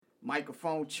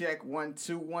Microphone check 1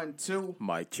 2 1 2.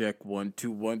 Mic check 1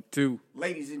 2 1 2.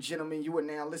 Ladies and gentlemen, you are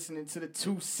now listening to the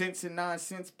 2 Cents and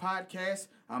Nonsense podcast.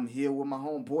 I'm here with my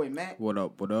homeboy Matt. What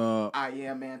up? What up? I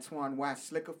am Antoine Y.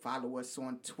 Slicker. Follow us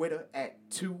on Twitter at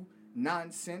 2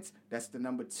 Nonsense. That's the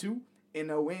number 2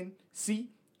 NONCENTS.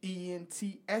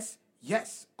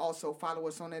 Yes. Also follow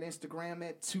us on that Instagram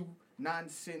at 2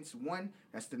 Nonsense 1.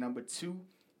 That's the number 2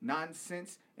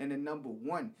 Nonsense and the number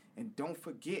 1. And don't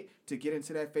forget to get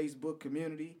into that Facebook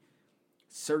community.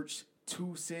 Search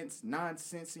 2 Cents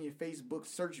Nonsense in your Facebook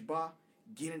search bar.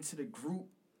 Get into the group.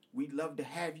 We'd love to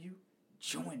have you.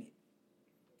 Join it.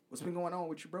 What's been going on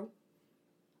with you, bro?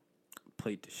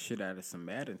 Played the shit out of some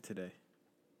Madden today.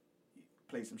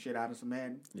 Play some shit out of some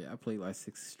Madden. Yeah, I played like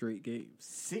 6 straight games.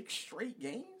 6 straight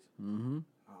games? Mm-hmm.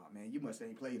 Oh, man, you must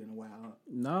ain't played in a while, huh?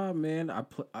 Nah, man.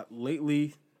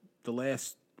 Lately,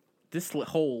 last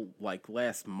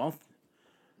month,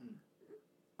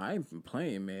 I ain't been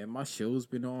playing, man. My show's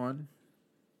been on.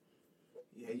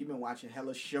 Yeah, you've been watching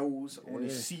hella shows on the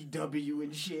CW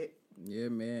and shit. Yeah,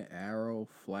 man. Arrow,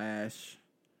 Flash,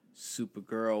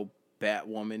 Supergirl,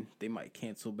 Batwoman. They might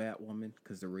cancel Batwoman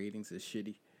because the ratings is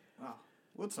shitty. Oh,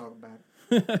 we'll talk about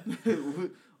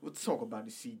it. we'll talk about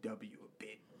the CW a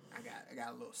bit. I got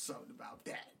a little something about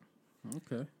that.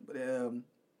 Okay. But and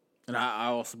I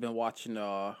also been watching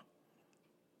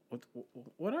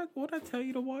what I tell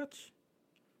you to watch?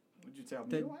 What'd you tell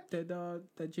me to watch?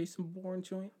 That Jason Bourne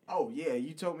joint? Oh yeah,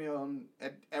 you told me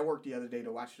at work the other day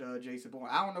to watch Jason Bourne.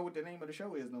 I don't know what the name of the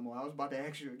show is no more. I was about to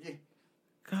ask you again.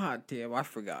 God damn, I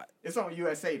forgot. It's on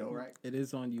USA though, right? It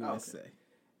is on USA. Okay.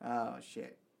 Oh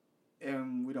shit.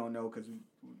 And we don't know because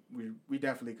we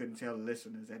definitely couldn't tell the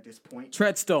listeners at this point.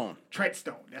 Treadstone.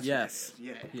 That's yes. What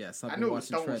it is. Yeah. Yes, I've been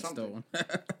watching Treadstone.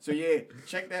 So yeah,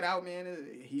 check that out,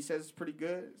 man. He says it's pretty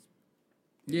good.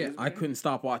 I couldn't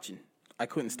stop watching.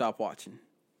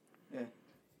 Yeah.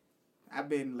 I've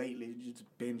been lately just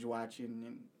binge watching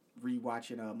and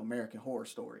rewatching American Horror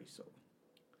Story. So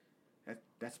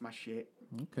that's my shit.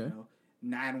 Okay. You know,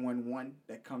 911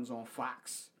 that comes on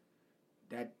Fox.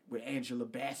 That with Angela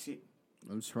Bassett.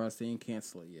 I'm surprised they didn't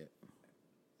cancel it yet.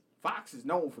 Fox is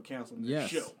known for canceling the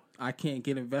show. I can't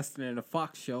get invested in a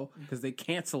Fox show because they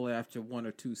cancel it after 1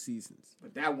 or 2 seasons.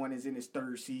 But that one is in its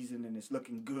 3rd season and it's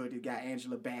looking good. It got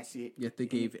Angela Bassett. Yet they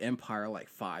gave Empire like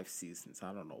 5 seasons.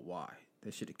 I don't know why. They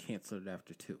should have canceled it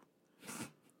after 2.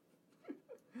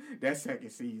 That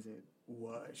 2nd season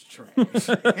was trash.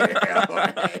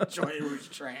 That joint was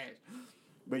trash.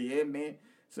 But yeah, man.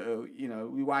 So, you know,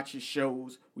 we watching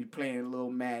shows. We playing a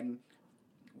little Madden.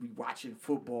 We watching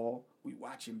football. We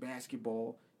watching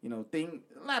basketball. You know, a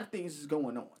lot of things is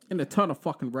going on. And a ton of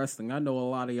fucking wrestling. I know a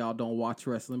lot of y'all don't watch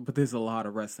wrestling, but there's a lot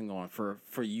of wrestling on for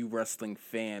you wrestling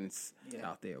fans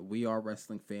out there. We are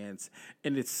wrestling fans,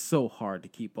 and it's so hard to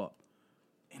keep up.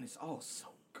 And it's all so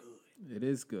good. It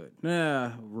is good.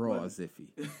 Nah, Raw is iffy.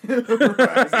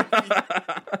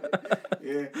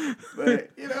 Yeah,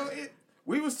 but, you know,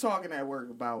 we was talking at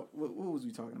work about, what was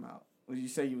we talking about? What did you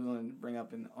say you were going to bring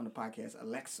up on the podcast?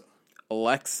 Alexa.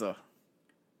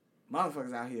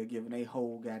 Motherfuckers out here giving a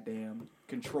whole goddamn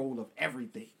control of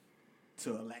everything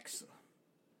to Alexa.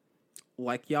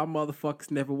 Like y'all motherfuckers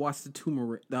never watched the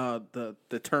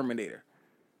Terminator.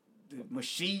 The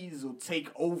machines will take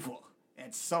over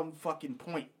at some fucking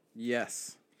point.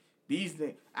 Yes.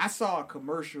 I saw a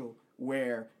commercial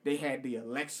where they had the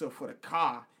Alexa for the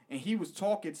car, and he was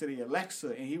talking to the Alexa,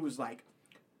 and he was like,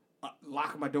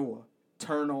 lock my door.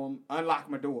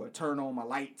 Unlock my door, turn on my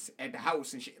lights at the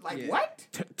house and shit. Like, what?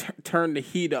 Turn the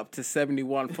heat up to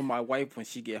 71 for my wife when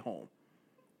she get home.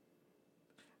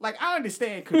 Like, I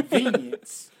understand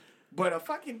convenience, but a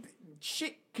fucking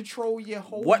shit control your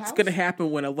whole What's house? gonna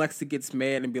happen when Alexa gets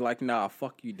mad and be like, nah,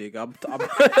 fuck you, dig. I'm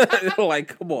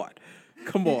like, come on.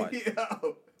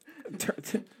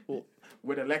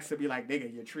 Would Alexa be like,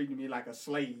 nigga, you're treating me like a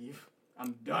slave.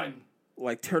 I'm done.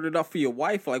 Like, turn it up for your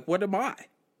wife. Like, what am I?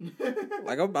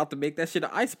 Like, I'm about to make that shit an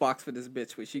icebox for this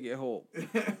bitch when she get home.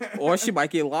 Or she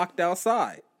might get locked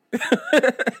outside.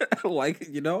 Like,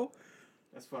 you know?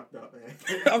 That's fucked up, man.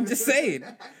 I'm just saying.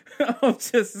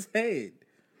 Niggas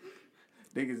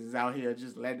is out here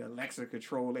just letting Alexa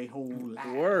control their whole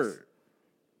lives. Word.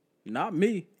 Not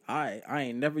me. I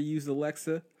ain't never used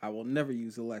Alexa. I will never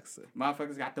use Alexa.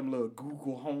 Motherfuckers got them little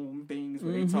Google Home things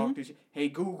where they talk to shit. Hey,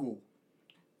 Google.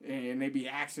 And they be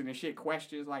asking and shit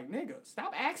questions like, nigga,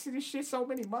 stop asking this shit so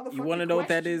many motherfuckers. You want to know what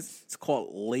that is? It's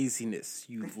called laziness,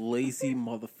 you lazy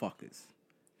motherfuckers.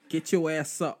 Get your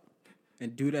ass up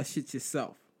and do that shit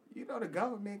yourself. You know the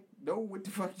government know what the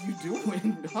fuck you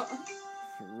doing, dog.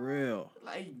 For real.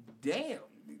 Like, damn.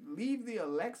 leave the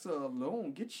Alexa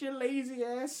alone. Get your lazy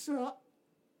ass up.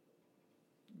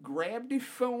 Grab the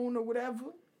phone or whatever.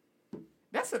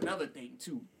 That's another thing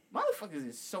too. Motherfuckers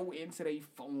is so into their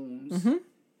phones.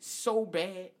 So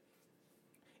bad.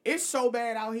 It's so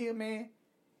bad out here, man.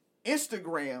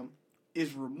 Instagram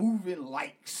is removing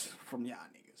likes from y'all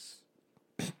niggas.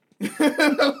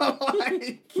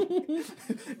 Like,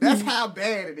 that's how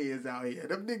bad it is out here.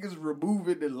 Them niggas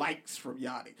removing the likes from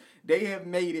y'all niggas. They have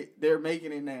made it. They're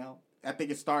making it now. I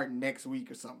think it's starting next week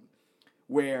or something.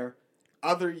 Where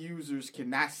other users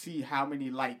cannot see how many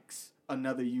likes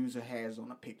another user has on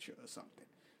a picture or something.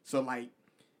 So, like,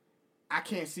 I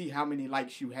can't see how many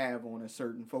likes you have on a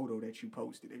certain photo that you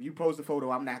posted. If you post a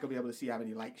photo, I'm not going to be able to see how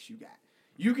many likes you got.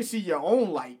 You can see your own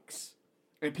likes,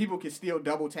 and people can still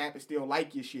double tap and still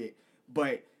like your shit.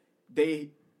 But they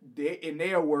in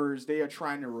their words, they are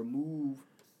trying to remove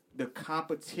the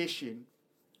competition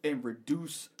and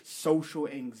reduce social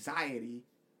anxiety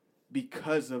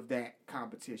because of that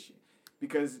competition.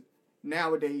 Because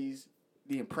nowadays,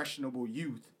 the impressionable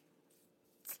youth.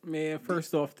 Man,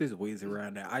 first off, there's ways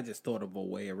around that. I just thought of a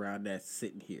way around that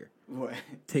sitting here. What?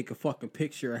 Take a fucking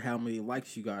picture of how many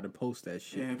likes you got and post that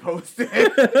shit. And post it.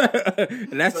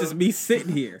 And that's just me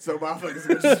sitting here. So motherfuckers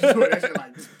gonna just do that shit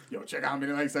like, yo, check out how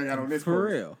many likes I got on this For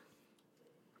post. real.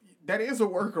 That is a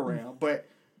workaround, but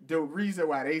the reason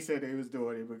why they said they was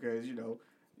doing it because, you know,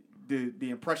 the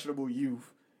impressionable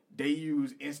youth, they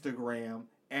use Instagram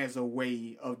as a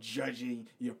way of judging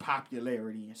your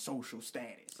popularity and social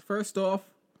status. First off,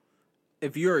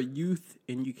 if you're a youth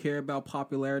and you care about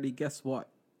popularity, guess what?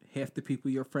 Half the people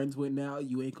you're friends with now,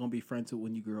 you ain't gonna be friends with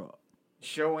when you grow up.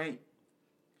 Sure ain't.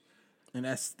 And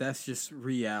that's just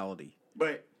reality.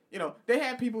 But, you know, they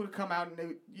had people to come out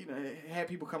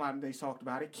and they talked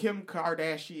about it. Kim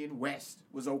Kardashian West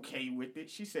was okay with it.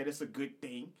 She said it's a good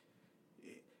thing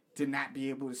to not be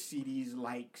able to see these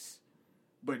likes.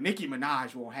 But Nicki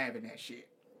Minaj won't having that shit.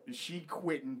 She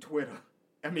quitting Twitter.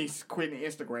 Quitting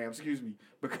Instagram, excuse me,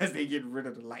 because they getting rid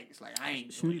of the likes. Like, I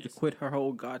ain't. She need to quit her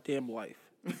whole goddamn life.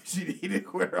 She need to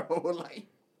quit her whole life.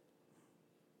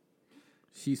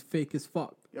 She's fake as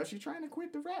fuck. Yo, she trying to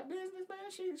quit the rap business,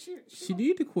 man. She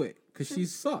need to quit because she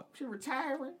sucked. She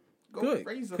retiring. Go Good,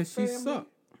 raise a because family. she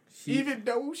sucked. Even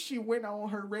though she went on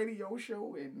her radio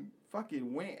show and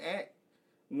fucking went at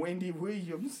Wendy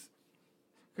Williams,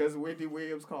 because Wendy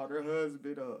Williams called her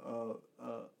husband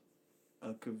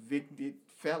a convicted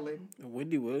felon.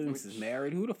 Wendy Williams is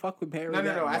married. Who the fuck would marry?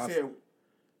 No. I said,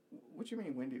 what you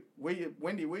mean,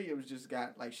 Wendy Williams just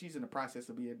got, like, she's in the process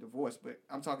of being divorced, but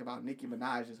I'm talking about Nicki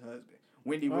Minaj's husband.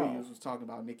 Wendy Williams was talking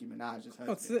about Nicki Minaj's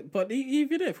husband. But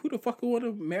even if, who the fuck would want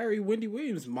to marry Wendy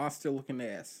Williams' monster-looking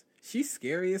ass? She's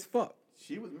scary as fuck.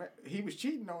 He was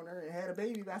cheating on her and had a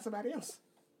baby by somebody else.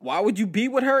 Why would you be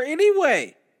with her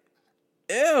anyway?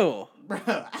 Ew.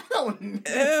 Bruh, I don't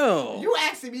know. You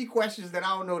asking me questions that I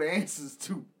don't know the answers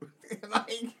to.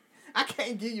 Like, I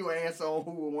can't give you an answer on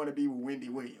who would want to be with Wendy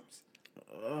Williams.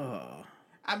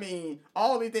 I mean,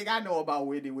 only thing I know about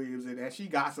Wendy Williams is that she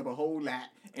gossip a whole lot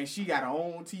and she got her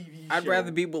own TV show. I'd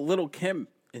rather be with Little Kim,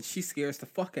 and she scares the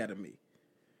fuck out of me.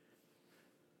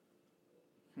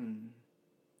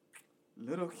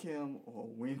 Little Kim or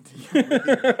Wendy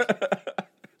Williams?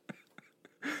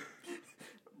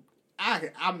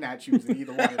 I'm not choosing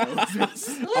either one of those.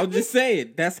 I'm just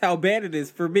saying, that's how bad it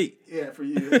is for me. Yeah, for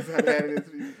you. That's how bad it is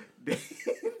for you.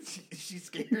 She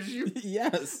scares you?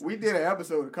 Yes. We did an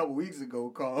episode a couple weeks ago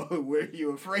called What Are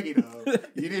You Afraid Of?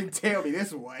 You didn't tell me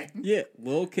this one. Yeah,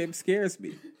 Lil' Kim scares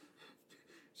me.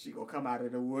 She gonna come out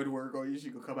of the woodwork on you. She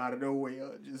gonna come out of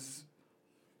nowhere. She's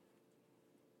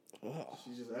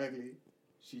just ugly.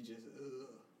 She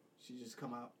just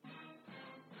come out.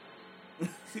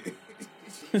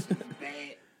 She's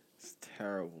bad. It's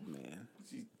terrible, man.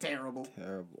 She's terrible.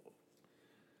 Terrible.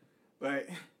 But,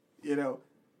 you know,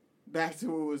 back to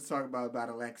what we was talking about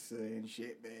Alexa and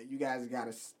shit, man. You guys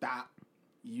gotta stop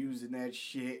using that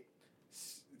shit.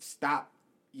 Stop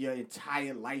your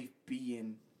entire life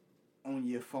being on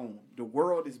your phone. The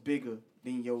world is bigger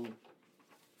than your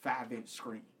 5-inch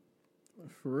screen.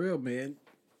 For real, man.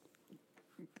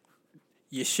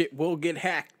 Your shit will get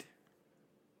hacked.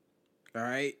 All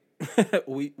right?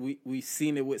 we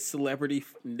seen it with celebrity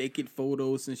naked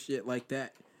photos and shit like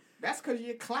that. That's because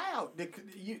your cloud.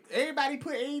 Everybody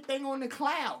put anything on the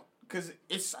cloud because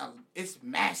it's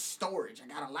mass storage. I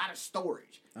got a lot of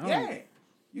storage. Oh. Yeah,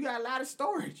 you got a lot of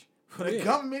storage for the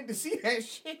government to see that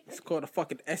shit. It's called a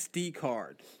fucking SD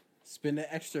card. Spend an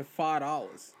extra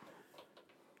 $5.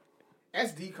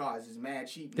 SD cards is mad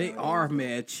cheap. They are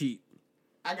mad cheap.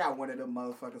 I got one of them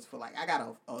motherfuckers for like, I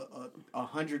got a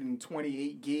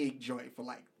 128 gig joint for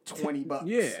like $20.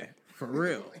 Yeah, for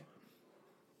real.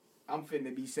 I'm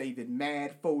finna be saving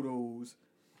mad photos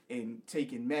and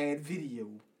taking mad video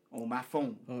on my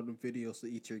phone. All the videos to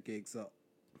eat your gigs up.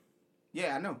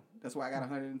 Yeah, I know. That's why I got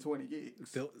 120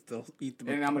 gigs. They'll eat them.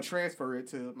 And I'm gonna transfer it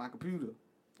to my computer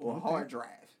or a hard drive.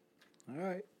 All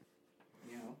right.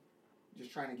 You know,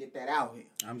 just trying to get that out here.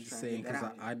 I'm just saying because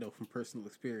I know from personal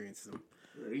experience the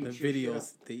Eat your videos shit up.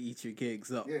 they eat your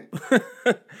gigs up. Yeah.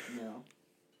 You know.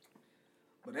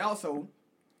 But also,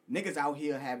 niggas out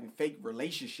here having fake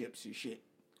relationships and shit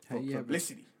for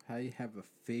publicity. How you have a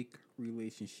fake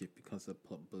relationship because of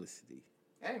publicity?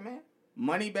 Hey man,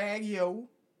 Moneybag Yo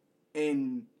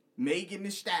and Megan Thee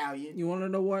Stallion You want to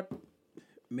know what?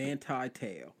 Manti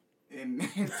Tail. and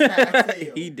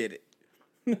Manti He did it.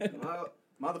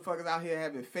 Motherfuckers out here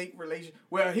having fake relations.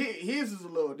 Well, his is a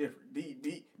little different.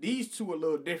 These two are a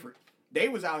little different. They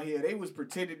was out here. They was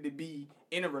pretending to be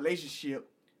in a relationship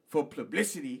for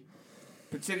publicity,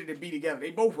 pretending to be together.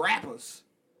 They both rappers,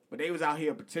 but they was out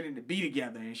here pretending to be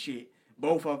together and shit.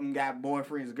 Both of them got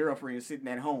boyfriends and girlfriends sitting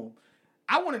at home.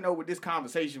 I want to know what this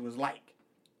conversation was like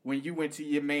when you went to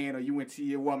your man or you went to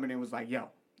your woman and was like, yo,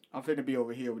 I'm finna be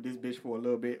over here with this bitch for a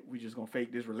little bit. We just gonna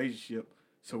fake this relationship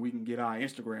so we can get our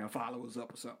Instagram followers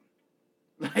up or something.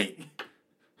 Like,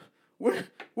 what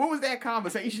was that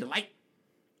conversation like?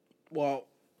 Well,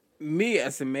 me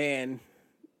as a man,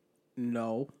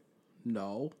 no.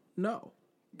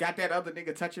 Got that other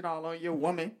nigga touching all on your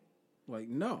woman? Like,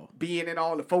 no. Being in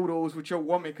all the photos with your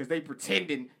woman because they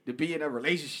pretending to be in a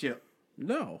relationship?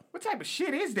 No. What type of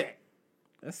shit is that?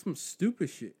 That's some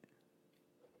stupid shit.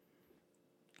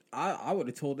 I would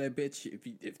have told that bitch,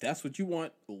 if that's what you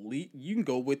want, you can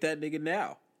go with that nigga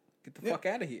now. Get the fuck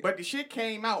out of here. But the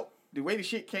way the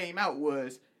shit came out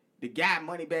was the guy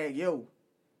Moneybag Yo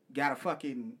got a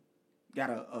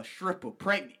stripper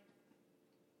pregnant.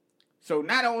 So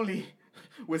not only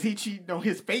was he cheating on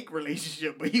his fake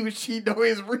relationship, but he was cheating on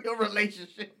his real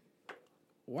relationship.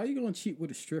 Why you gonna cheat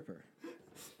with a stripper?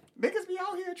 Niggas be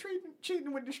out here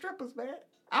cheating with the strippers, man.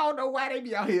 I don't know why they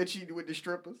be out here cheating with the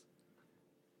strippers.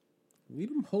 Leave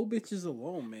them whole bitches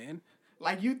alone, man.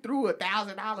 Like you threw $1,000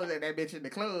 at that bitch in the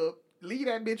club. Leave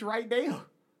that bitch right there.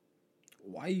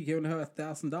 Why you giving her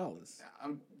 $1,000?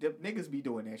 The niggas be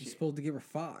doing that shit. You're supposed to give her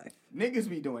 5. Niggas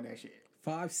be doing that shit.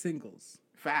 5 singles.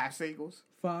 5 singles.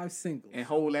 5 singles. And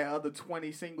hold that other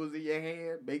 20 singles in your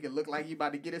hand. Make it look like you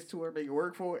about to get us to her. Make it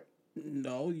work for it.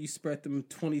 No, you spread them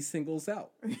 20 singles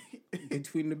out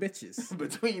between the bitches.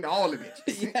 Between all the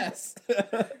bitches. Yes.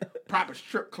 Proper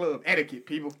strip club etiquette,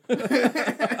 people.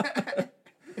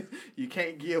 You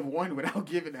can't give one without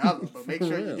giving the other, but make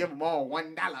sure you give them all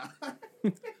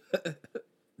 $1.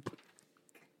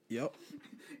 Yep.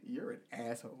 You're an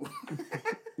asshole.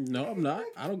 No, I'm not.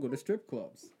 I don't go to strip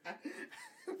clubs. I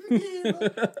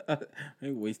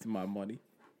ain't wasting my money.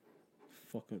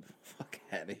 Fuck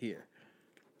out of here.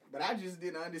 But I just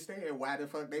didn't understand why the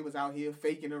fuck they was out here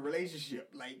faking a relationship.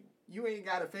 Like, you ain't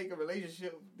got to fake a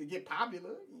relationship to get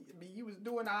popular. I mean, you was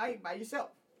doing all right by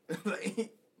yourself.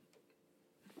 Like,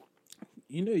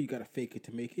 you know you got to fake it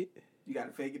to make it. You got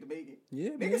to fake it to make it.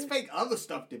 Yeah, niggas fake other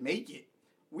stuff to make it.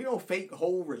 We don't fake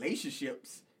whole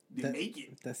relationships to make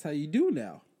it. That's how you do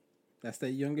now. That's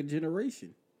that younger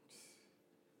generation.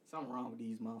 Something wrong with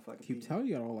these motherfuckers. Keep telling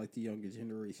you I don't like the younger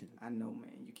generation. I know,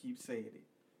 man. You keep saying it.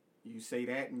 You say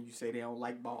that and you say they don't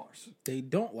like bars. They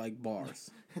don't like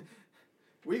bars.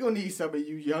 We're going to need some of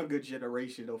you younger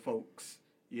generational folks,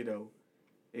 you know.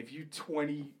 If you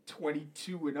 20,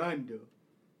 22 and under,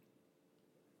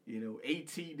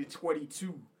 18 to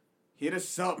 22, hit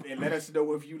us up and let us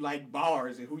know if you like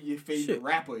bars and who your favorite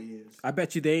rapper is. I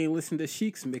bet you they ain't listened to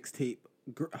Sheik's mixtape,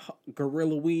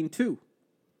 Gorilla Ween 2.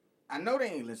 I know they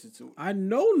ain't listened to it. I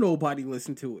know nobody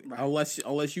listened to it. Right.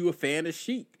 Unless you a fan of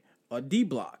Sheik or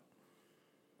D-Block.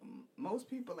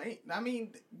 Most people ain't. I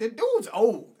mean, the dude's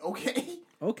old, okay?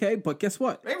 Okay, but guess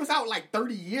what? They was out like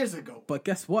 30 years ago. But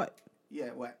guess what? Yeah,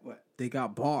 what? They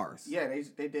got bars. Yeah,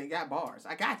 they got bars.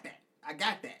 I got that.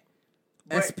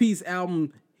 But SP's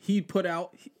album he put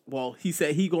out, he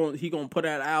said he gonna put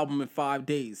out an album in 5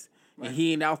 days. Right. And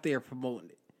he ain't out there promoting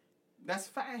it. That's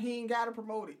fine. He ain't got to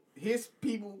promote it. His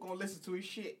people gonna listen to his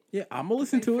shit. Yeah, I'm gonna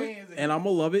listen to it, and I'm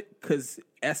gonna love it, because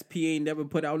SP ain't never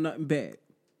put out nothing bad.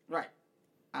 Right.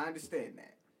 I understand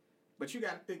that. But you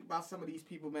got to think about some of these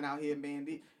people been out here, man.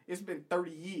 It's been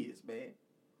 30 years, man.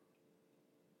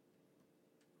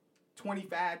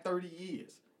 25, 30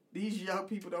 years. These young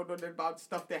people don't know nothing about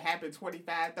stuff that happened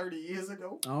 25, 30 years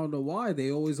ago. I don't know why.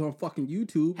 They always on fucking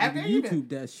YouTube. Have they YouTube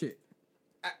that shit.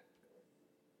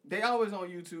 They always on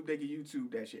YouTube. They can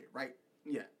YouTube that shit, right?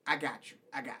 Yeah, I got you.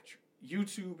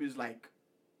 YouTube is like,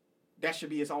 that should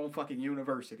be its own fucking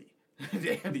university.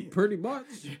 Pretty much.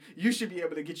 You should be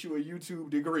able to get you a YouTube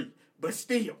degree. But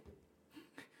still,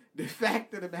 the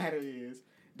fact of the matter is,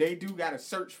 they do got to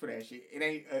search for that shit. It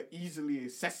ain't easily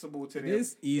accessible to them. It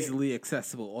is easily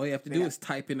accessible. All you have to do is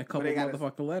type in a couple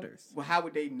motherfucking letters. Well, how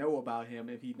would they know about him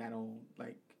if he's not on,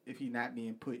 like, if he's not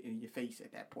being put in your face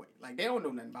at that point? Like, they don't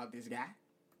know nothing about this guy.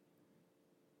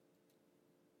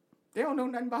 They don't know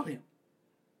nothing about him.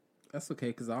 That's okay,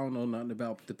 because I don't know nothing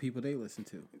about the people they listen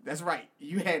to. That's right.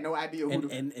 You had no idea who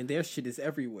and their shit is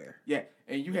everywhere. Yeah,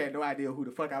 and you had no idea who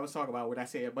the fuck I was talking about when I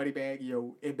said Moneybagg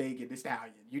Yo and Megan Thee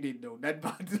Stallion. You didn't know nothing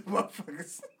about these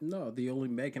motherfuckers. No, the only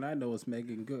Megan I know is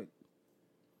Megan Good.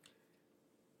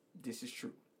 This is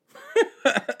true.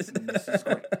 This is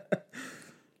great.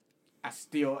 I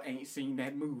still ain't seen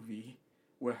that movie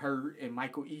with her and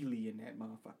Michael Ealy in that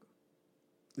motherfucker.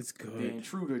 It's good. The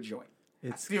Intruder joint.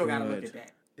 It's I still gotta look good. at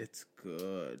that. It's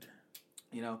good.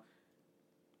 You know,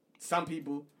 some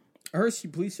people. I heard she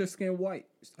bleached her skin white.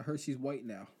 I heard she's white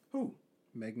now. Who?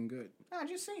 Megan Good. I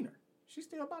just seen her. She's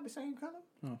still about the same color.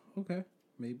 Oh, okay.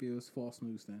 Maybe it was false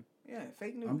news then. Yeah,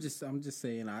 fake news. I'm just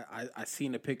saying. I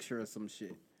seen a picture of some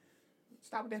shit.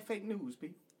 Stop with that fake news,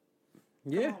 P.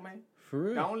 Yeah, Come on, man. for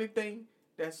real. The only thing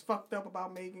that's fucked up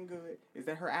about Megan Good is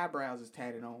that her eyebrows is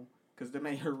tatted on because they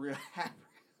made her real eyebrows.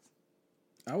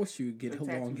 I wish you would get her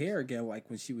long tattoos. hair again, like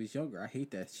when she was younger. I hate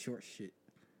that short shit.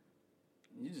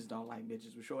 You just don't like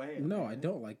bitches with short hair. No, man. I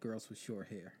don't like girls with short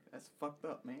hair. That's fucked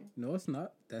up, man. No, it's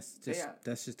not. That's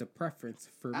just a preference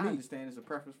for I me. understand it's a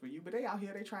preference for you, but they out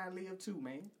here, they trying to live too,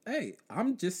 man. Hey,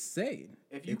 I'm just saying.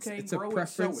 If you can't it's grow a it,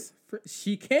 preference.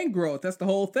 She can grow it. That's the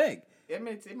whole thing. It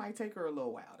might take her a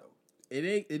little while, though.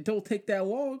 It don't take that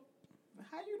long.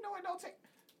 How you know it don't take?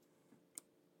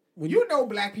 When You know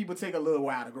black people take a little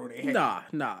while to grow their hair.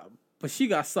 Nah. But she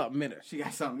got something in her. She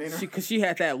got something in her? Because she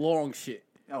had that long shit.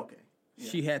 Okay. Yeah.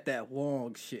 She had that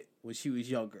long shit when she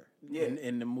was younger. Yeah.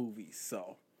 In the movies,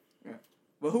 so. Yeah.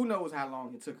 But who knows how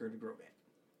long it took her to grow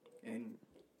that. And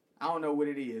I don't know what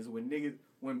it is. When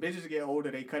bitches get older,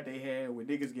 they cut their hair. When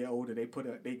niggas get older,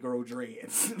 they grow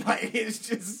dreads. Like, it's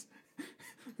just,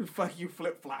 fuck you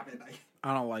flip-flopping. Like,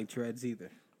 I don't like dreads either.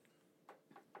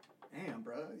 damn,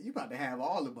 bro. You about to have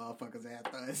all the motherfuckers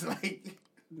after us. Like,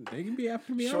 They can be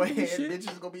after me. short head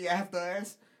bitches gonna be after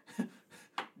us.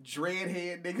 Dread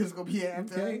head niggas gonna be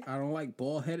after Okay, us. I don't like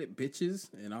bald headed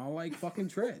bitches, and I don't like fucking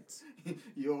dreads.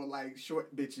 You don't like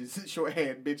short bitches, short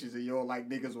haired bitches, and you don't like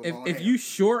niggas with long hair. If you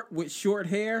short with short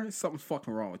hair, something's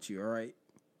fucking wrong with you. All right.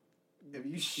 If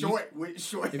you short with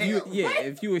short If hair, you what?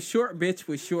 if you a short bitch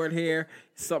with short hair,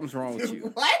 something's wrong with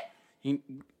you. What?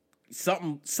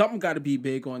 Something got to be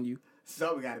big on you.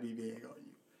 Something gotta be big on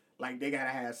you. Like they gotta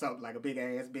have something like a big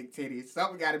ass, big titties.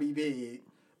 Something gotta be big.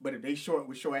 But if they short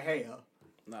with short hair,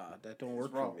 Nah, that don't it's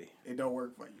work wrong. for me. It don't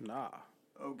work for you. Nah.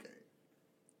 Okay.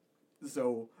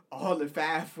 So all the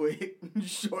 5 foot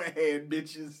short haired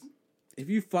bitches. If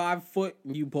you 5 foot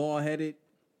and you bald headed,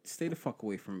 stay the fuck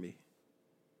away from me.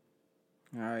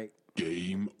 All right.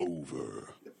 Game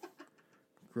over.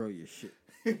 Grow your shit.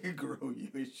 Grow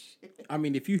your shit. I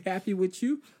mean, if you happy with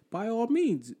you, by all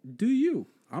means, do you.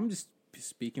 I'm just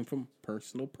speaking from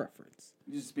personal preference.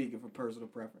 You're just speaking from personal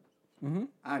preference. Mm-hmm.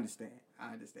 I understand,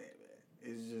 man.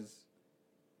 It's just,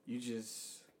 you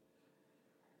just,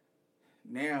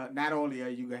 now, not only are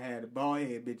you going to have the bald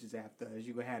head bitches after us,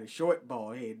 you going to have the short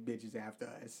bald head bitches after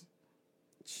us.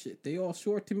 Shit, they all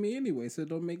short to me anyway, so it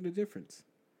don't make no difference.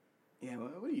 Yeah, well,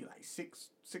 what are you, like 6'3",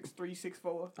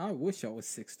 6'4"? I wish I was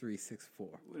 6'3", 6'4".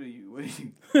 What are you?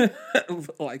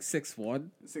 Like 6'1".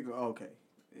 6, okay.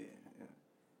 Yeah.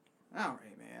 All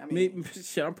right, man. I mean, Maybe,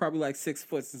 shit, I'm probably like 6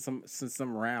 foot since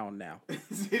I'm round now.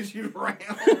 since you round,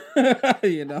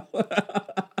 You know?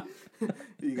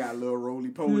 you got a little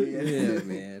roly-poly. Yeah,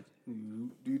 man.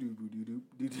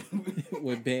 Do-do-do-do-do-do.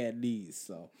 With bad knees,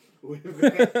 so.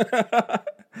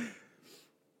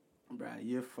 Bruh,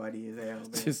 you're funny as hell,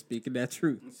 man. Just speaking that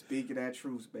truth. Speaking that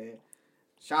truth, man.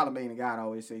 Charlamagne the God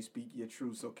always say, speak your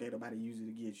truth, so can't nobody use it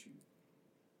against you.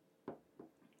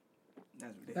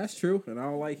 That's what they That's say. true, and I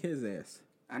don't like his ass.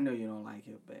 I know you don't like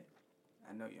him, but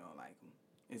I know you don't like him.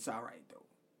 It's all right, though.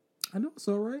 I know it's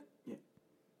all right. Yeah.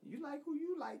 You like who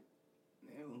you like.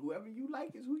 And whoever you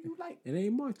like is who you like. It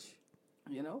ain't much.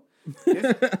 You know?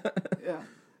 This, yeah.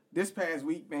 This past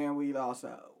week, man, we lost,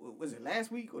 was it last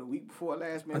week or the week before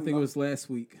last, man? I think it was last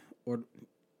week or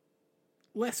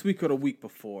the week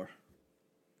before.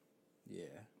 Yeah,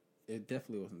 it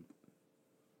definitely wasn't.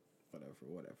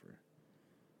 Whatever.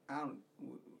 I don't,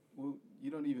 well,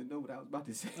 you don't even know what I was about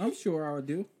to say. I'm sure I would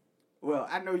do. Well,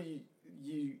 I know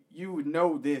you would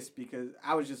know this because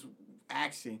I was just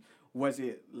asking. Was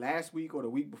it last week or the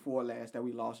week before last that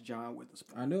we lost John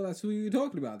Witherspoon? I know that's who you were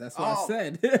talking about. That's what I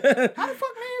said. How the fuck,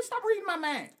 man? Stop reading my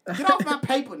mind. Get off my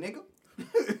paper, nigga.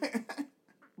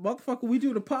 Motherfucker, we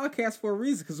do the podcast for a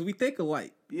reason because we think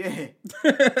alike. Yeah.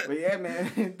 But yeah,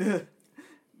 man.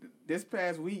 This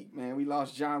past week, man, we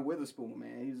lost John Witherspoon,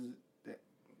 man. He was.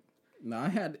 No,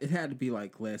 it had to be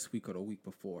like last week or the week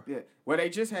before. Yeah. Well, they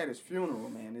just had his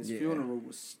funeral, man. His funeral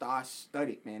was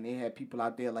star-studded, man. They had people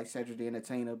out there like Cedric the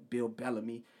Entertainer, Bill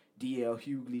Bellamy, D.L.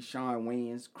 Hughley, Shawn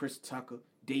Wayans, Chris Tucker,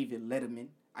 David Letterman,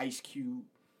 Ice Cube.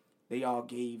 They all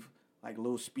gave like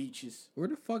little speeches. Where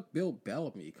the fuck Bill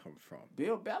Bellamy come from?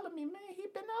 Bill Bellamy, man, he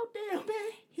been out there,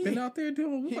 man. Been out there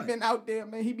doing what? He been out there,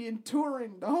 man. He been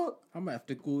touring, dog. I'm gonna have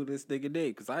to Google this nigga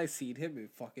name because I seen him in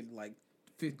fucking like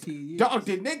 15 years. Dog,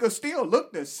 the nigga still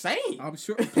look the same. I'm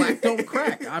sure black don't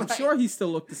crack. I'm Like, sure he still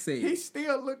look the same. He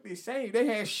still look the same. They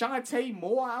had Shantae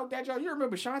Moore out that joint. You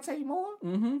remember Shantae Moore?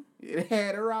 Mm-hmm. They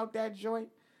had her out that joint.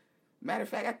 Matter of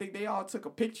fact, I think they all took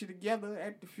a picture together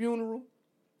at the funeral.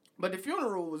 But the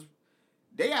funeral was...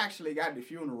 They actually got the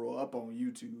funeral up on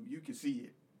YouTube. You can see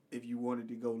it if you wanted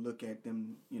to go look at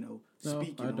them,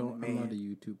 speaking on the man. I'm not a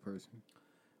YouTube person.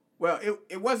 Well,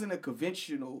 it wasn't a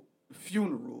conventional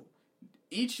funeral.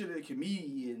 Each of the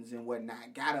comedians and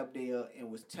whatnot got up there and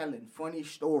was telling funny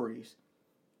stories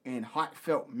and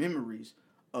heartfelt memories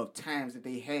of times that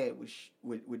they had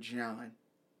with John.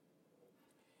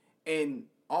 And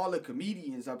all the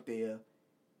comedians up there,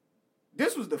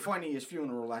 this was the funniest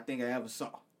funeral I think I ever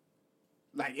saw.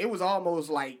 Like, it was almost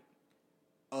like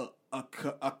a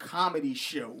comedy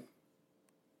show.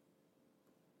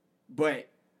 But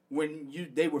when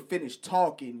they were finished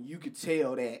talking, you could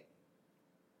tell that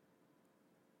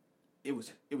it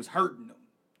was hurting them.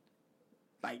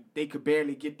 Like, they could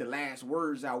barely get the last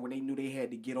words out when they knew they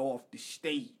had to get off the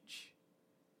stage.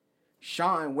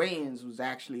 Shawn Wayans was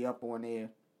actually up on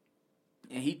there,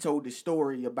 and he told the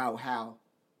story about how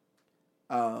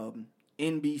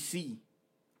NBC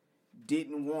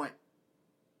didn't want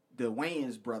the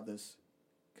Wayans brothers,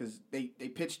 because they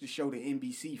pitched the show to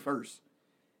NBC first,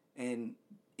 and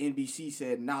NBC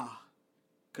said, nah,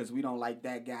 because we don't like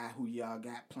that guy who y'all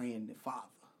got playing the father.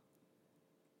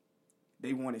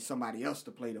 They wanted somebody else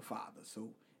to play the father. So,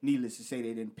 needless to say,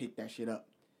 they didn't pick that shit up.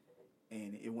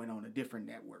 And it went on a different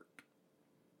network.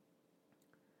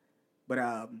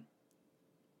 But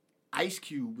Ice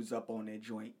Cube was up on that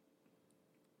joint.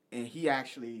 And he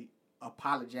actually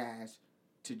apologized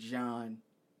to John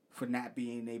for not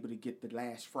being able to get the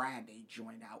Last Friday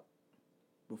joint out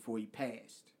before he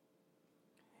passed.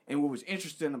 And what was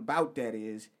interesting about that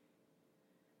is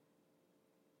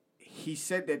he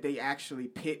said that they actually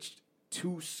pitched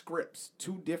two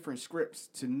different scripts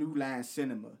to New Line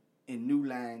Cinema, and New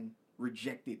Line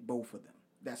rejected both of them.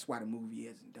 That's why the movie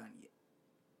isn't done yet.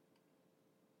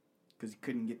 Because he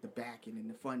couldn't get the backing and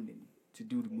the funding to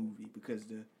do the movie because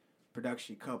the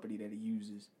production company that he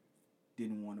uses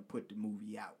didn't want to put the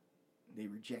movie out. They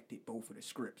rejected both of the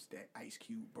scripts that Ice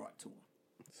Cube brought to him.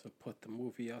 So put the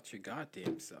movie out your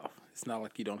goddamn self. It's not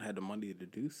like you don't have the money to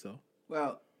do so.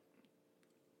 Well,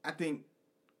 I think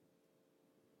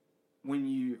when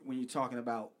you're talking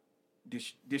about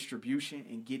distribution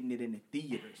and getting it in the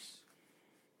theaters,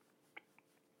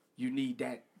 you need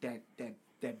that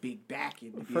big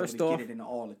backing to be able to get it into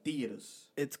all the theaters.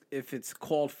 If it's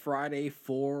called Friday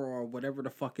 4 or whatever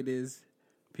the fuck it is,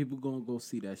 people gonna go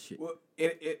see that shit. Well,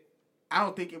 I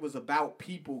don't think it was about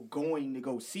people going to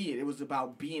go see it. It was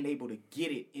about being able to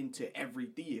get it into every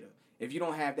theater. If you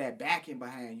don't have that backing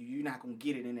behind you, you're not gonna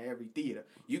get it into every theater.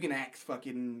 You can ask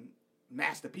fucking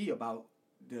Master P about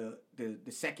the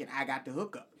second I Got the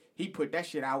Hookup. He put that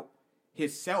shit out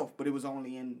himself, but it was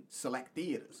only in select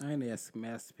theaters. I ain't ask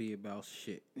Master P about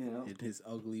shit. In his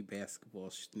ugly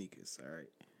basketball sneakers, all right?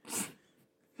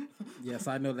 Yes,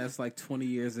 I know that's like 20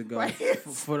 years ago. Right.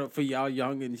 For y'all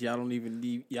youngins, y'all don't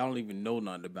even know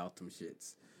nothing about them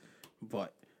shits.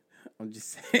 But I'm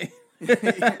just saying.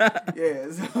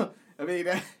 Yeah, so, I mean,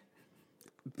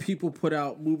 people put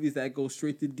out movies that go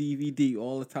straight to DVD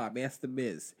all the time. Ask The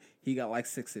Miz. He got like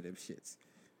 6 of them shits.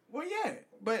 Well, yeah,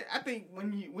 but I think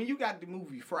when you got the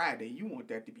movie Friday, you want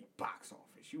that to be box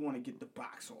office. You want to get the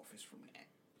box office from that.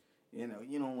 You know,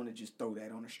 you don't want to just throw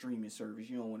that on a streaming service.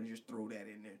 You don't want to just throw that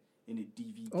in the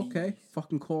DVD. Okay,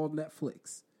 fucking call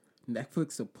Netflix.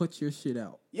 Netflix will put your shit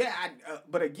out. Yeah,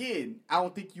 but again, I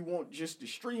don't think you want just the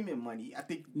streaming money. I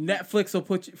think Netflix will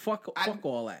put you fuck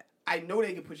all that. I know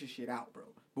they can put your shit out, bro.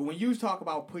 But when you talk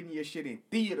about putting your shit in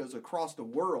theaters across the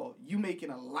world, you making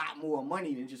a lot more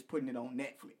money than just putting it on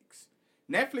Netflix.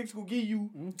 Netflix will give you.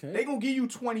 Okay. They gonna give you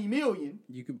 $20 million.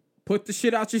 You can put the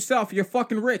shit out yourself. You're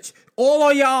fucking rich. All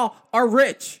of y'all are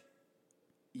rich.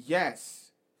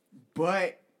 Yes,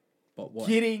 but what?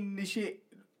 getting the shit.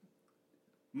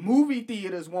 Movie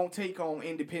theaters won't take on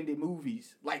independent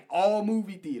movies. Like all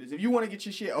movie theaters. If you want to get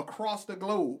your shit across the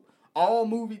globe, all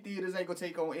movie theaters ain't gonna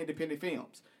take on independent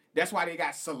films. That's why they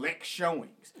got select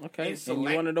showings. Okay. And And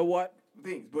you want to know what?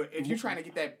 things. But if you're trying to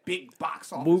get that big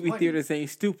box office Movie money, theaters ain't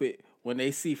stupid. When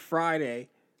they see Friday,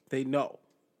 they know.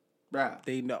 bruh,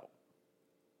 They know.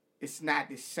 it's not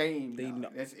the same. They though. know.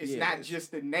 It's Yeah, not it is.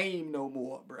 just the name no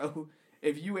more, bro.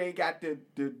 If you ain't got the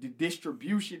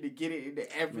distribution to get it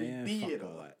into every Man, theater, fuck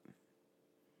all that.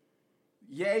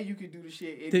 yeah, you can do the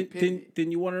shit independent,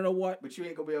 Then you want to know what? but you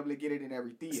ain't gonna be able to get it in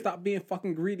every theater. Stop being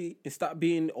fucking greedy and stop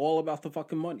being all about the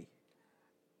fucking money.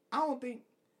 I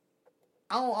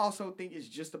don't also think it's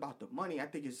just about the money. I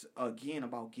think it's again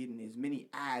about getting as many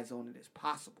eyes on it as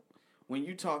possible. When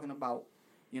you're talking about,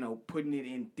 putting it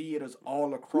in theaters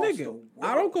all across the Nigga, world.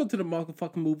 I don't go to the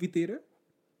motherfucking movie theater.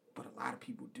 But a lot of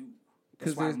people do.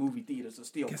 That's 'Cause why there's- movie theaters are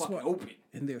still Guess fucking what? open.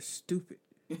 And they're stupid.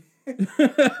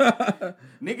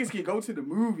 Niggas can go to the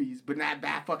movies, but not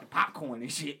buy fucking popcorn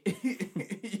and shit.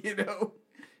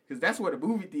 Because that's what a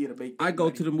movie theater make. I go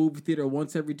to the movie theater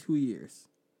once every 2 years.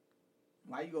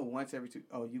 Why you go once every two?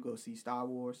 Oh, you go see Star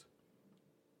Wars?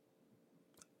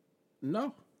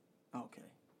 No. Okay.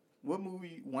 What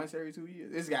movie once every 2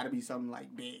 years? It's got to be something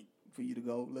like big for you to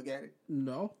go look at it.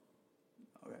 No.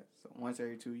 Okay, so once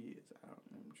every 2 years. I don't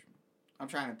know. I'm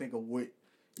trying to think of what.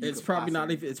 It's probably not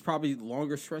even. It's probably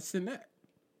longer stretch than that.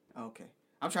 Okay.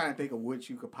 I'm trying to think of what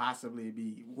you could possibly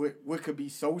be. What could be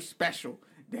so special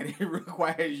that it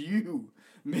requires you,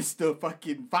 Mr.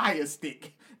 fucking Fire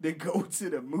Stick, to go to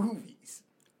the movies?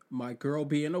 My girl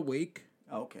being awake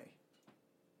Okay.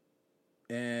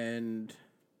 and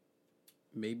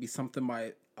maybe something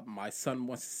my son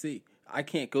wants to see. I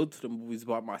can't go to the movies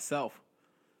by myself.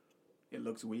 It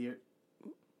looks weird.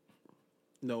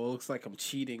 No, it looks like I'm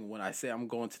cheating when I say I'm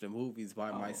going to the movies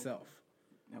by myself.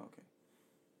 Okay.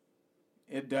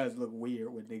 It does look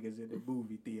weird when niggas in the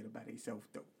movie theater by themselves,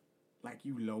 though. Like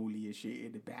you lonely and shit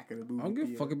in the back of the movie I don't give a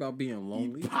theater. fuck about being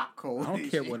lonely. Eat popcorn I don't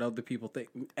and care shit. what other people think.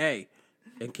 Hey,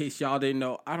 in case y'all didn't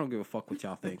know, I don't give a fuck what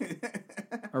y'all think.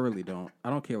 I really don't. I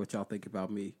don't care what y'all think about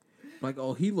me. Like,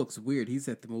 oh, he looks weird. He's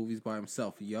at the movies by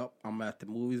himself. Yup, I'm at the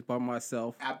movies by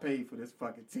myself. I paid for this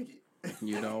fucking ticket.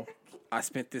 You know, I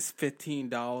spent this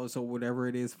 $15 or whatever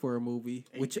it is for a movie,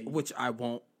 which I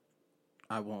won't.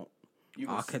 You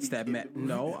gonna I'll catch sneak that in the movie?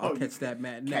 No, Oh, I'll you catch that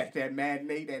matinee. Catch that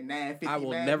matinee, that 9:50 I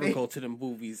will matinee. never go to the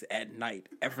movies at night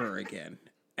ever again.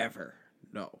 Ever.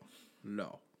 No.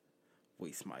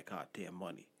 Waste my goddamn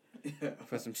money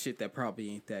for some shit that probably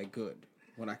ain't that good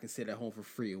when I can sit at home for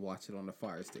free and watch it on the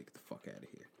Fire Stick. Get the fuck out of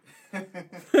here.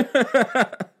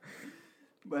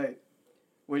 But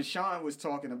when Sean was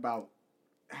talking about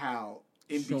how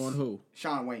NBC, Sean who?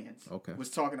 Sean Wayans, Okay. was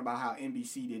talking about how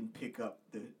NBC didn't pick up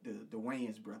the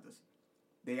Wayans brothers.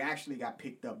 They actually got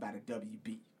picked up by the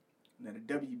WB. Now the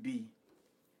WB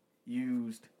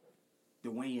used the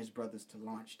Wayans brothers to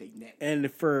launch their network.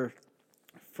 And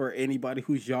for anybody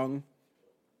who's young,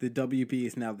 the WB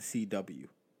is now the CW.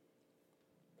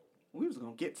 We was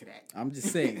gonna get to that. I'm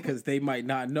just saying because they might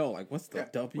not know. Like, what's the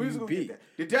Yeah, we was gonna WB?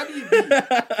 get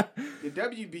that. The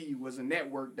WB was a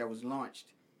network that was launched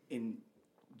in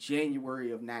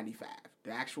January of '95.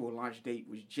 The actual launch date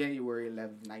was January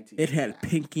 11th, 1995. It had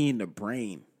Pinky in the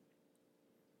Brain.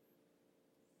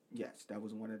 Yes, that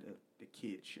was one of the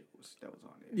kids shows that was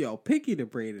on there. Yo, Pinky the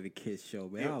Brain of the kids show,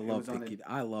 man. It I love was on Pinky.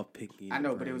 I love Pinky. I know,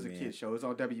 the but Brain, it was a man. kids show. It was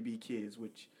on WB Kids,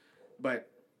 but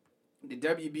the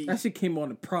WB That shit came on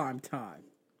in prime time.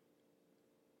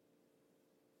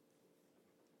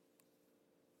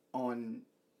 on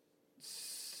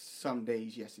some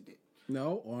days, yes, it did.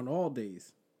 No, on all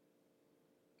days.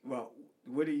 Well,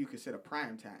 what do you consider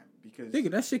prime time? Because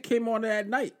Nigga, that shit came on at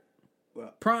night.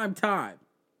 well, Prime time.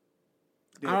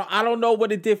 the- I don't know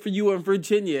what it did for you in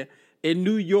Virginia. In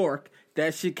New York,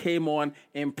 that shit came on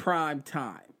in prime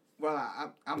time.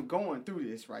 Well, I'm going through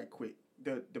this right quick.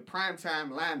 The primetime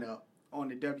lineup on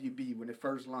the WB when it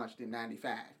first launched in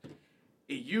 '95,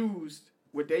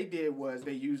 what they did was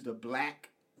they used a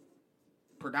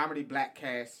predominantly black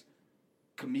cast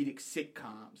comedic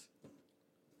sitcoms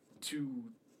to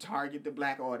target the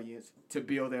black audience to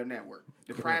build their network.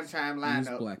 The primetime Use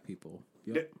lineup, black people.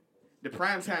 Yep. the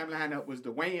primetime lineup was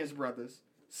the Wayans brothers,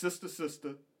 Sister,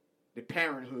 The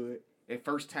Parenthood, and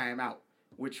First Time Out,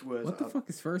 which was What the fuck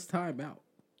is First Time Out?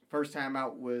 First Time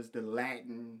Out was the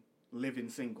Latin Living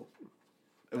Single.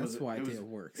 That's why it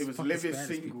didn't work. It was Fucking living Spanish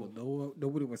single. people.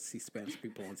 Nobody wants to see Spanish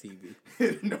people on TV.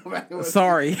 Nobody was.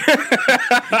 Sorry.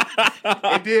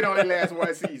 It did only last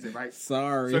one season, right?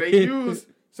 Sorry.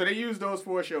 So they used those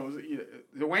 4 shows.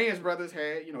 The Wayans brothers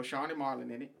had, Sean and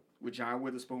Marlon in it, with John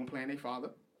Witherspoon playing their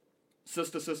father.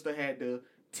 Sister had the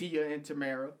Tia and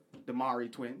Tamara, the Mari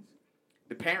twins.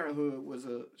 The Parenthood was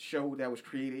a show that was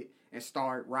created and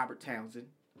starred Robert Townsend.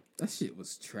 That shit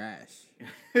was trash.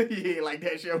 You ain't like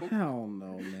that show? Hell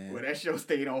no, man. Well, that show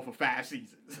stayed on for 5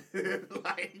 seasons.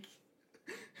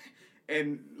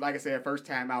 And like I said, first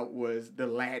time out was the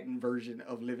Latin version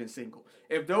of Living Single.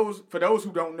 For those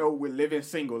who don't know what Living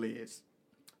Single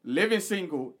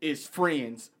is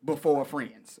Friends before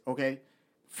Friends, okay?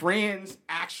 Friends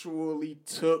actually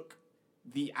took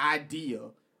the idea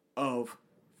of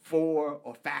 4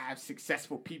 or 5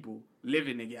 successful people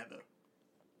living together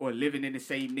or living in the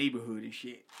same neighborhood and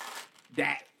shit.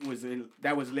 That was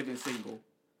Living Single,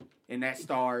 and that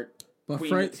starred. But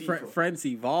Friends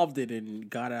evolved it and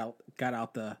got out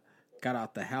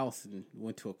the house and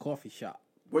went to a coffee shop.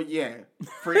 Well, yeah,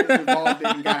 Friends evolved it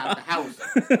and got out the house.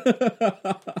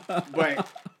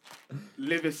 But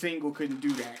Living Single couldn't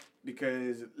do that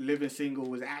because Living Single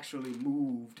was actually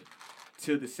moved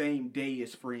to the same day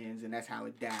as Friends, and that's how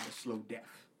it died a slow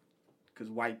death. Because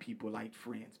white people liked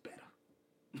Friends better.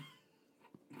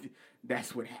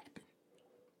 That's what happened.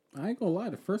 I ain't gonna lie,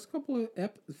 the first couple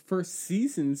of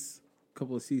seasons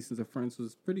of Friends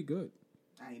was pretty good.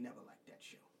 I ain't never liked that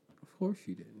show. Of course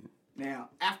you didn't. Now,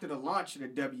 after the launch of the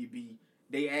WB,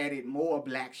 they added more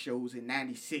black shows in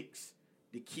 '96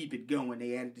 to keep it going.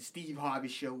 They added the Steve Harvey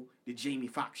Show, the Jamie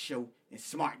Foxx Show, and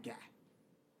Smart Guy.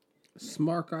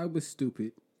 Smart Guy was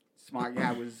stupid. Smart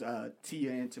Guy was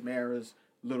Tia and Tamara's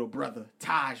little brother,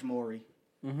 Taj Mowry.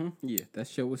 Mm-hmm. Yeah, that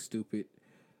show was stupid.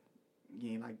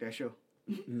 You ain't like that show?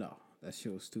 No, that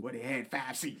show was stupid. Well, they had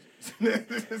 5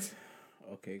 seasons.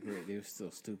 Okay, great. They were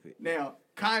still stupid. Now,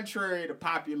 contrary to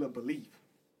popular belief,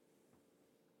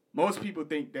 most people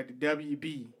think that the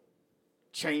WB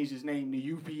changed its name to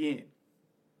UPN.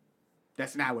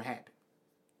 That's not what happened.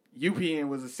 UPN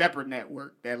was a separate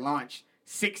network that launched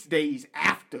 6 days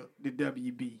after the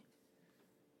WB.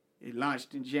 It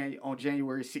launched on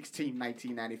January 16,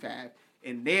 1995.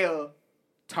 And their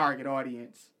target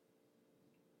audience,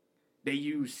 they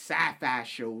used sci-fi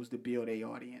shows to build their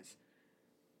audience.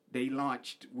 They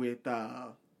launched with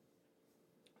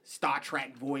Star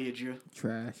Trek Voyager.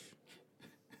 Trash.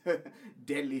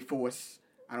 Deadly Force.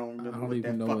 I don't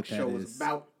remember what that show was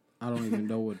about. I don't even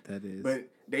know what that is. But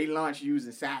they launched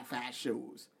using sci-fi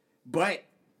shows. But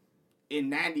in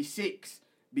 '96,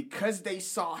 because they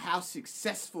saw how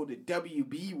successful the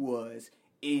WB was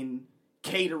in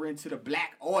catering to the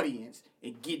black audience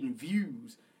and getting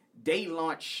views, they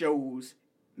launched shows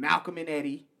Malcolm and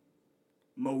Eddie,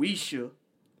 Moesha,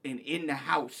 and In the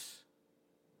House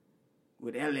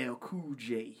with LL Cool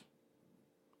J.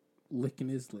 Licking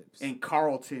his lips. And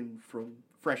Carlton from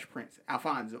Fresh Prince.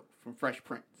 Alfonso from Fresh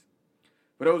Prince.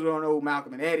 For those who don't know who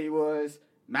Malcolm and Eddie was,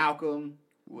 Malcolm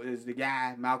was the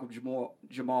guy, Malcolm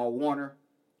Jamal Warner,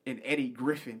 and Eddie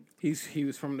Griffin. He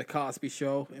was from the Cosby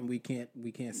Show, and we can't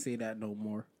say that no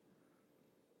more.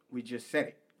 We just said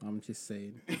it. I'm just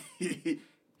saying.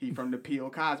 He from the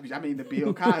Bill Cosby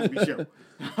Show.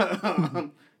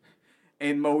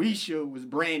 And Moesha was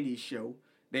Brandy's show.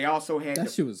 They also had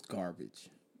that shit was garbage.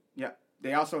 Yeah.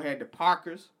 They also had the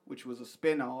Parkers, which was a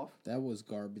spinoff. That was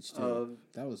garbage too.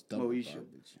 That was double Moesha.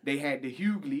 garbage. They had the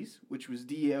Hughleys, which was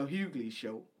D.L. Hughley's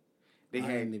show. I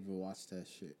didn't even watch that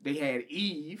shit. They had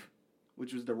Eve,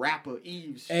 which was the rapper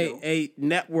Eve's show. Hey,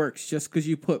 networks, just because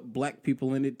you put black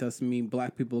people in it doesn't mean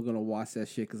black people are going to watch that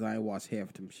shit, because I ain't watched half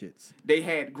of them shits. They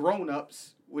had Grown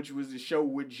Ups, which was the show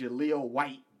with Jaleel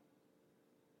White.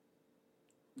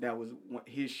 That was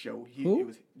his show. It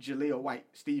was Jaleel White,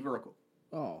 Steve Urkel.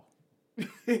 Oh.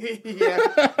 he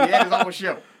had his own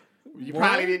show. You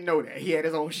probably didn't know that. He had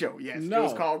his own show. Yes, no. It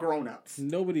was called Grown Ups.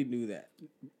 Nobody knew that.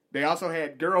 They also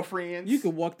had Girlfriends. You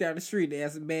could walk down the street and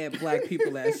ask mad black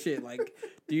people that shit. Like,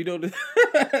 do you know this?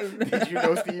 Did you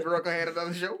know Steve Urkel had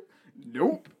another show?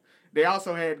 Nope. They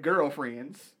also had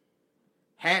Girlfriends,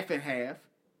 Half and Half,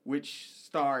 which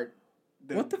starred...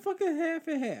 What the fuck is Half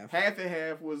and Half? Half and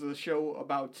Half was a show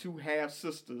about 2 half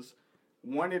sisters.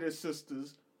 One of the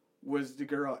sisters was the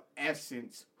girl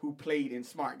Essence, who played in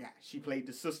Smart Guy. She played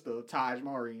the sister of Taj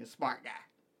Mowry in Smart Guy.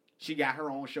 She got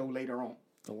her own show later on.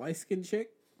 The light-skinned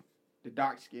chick? The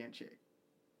dark-skinned chick.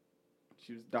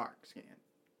 She was dark-skinned.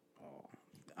 Oh,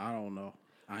 I don't know.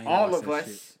 All of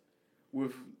Us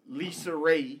with Lisa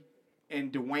Ray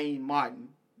and Dwayne Martin.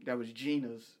 That was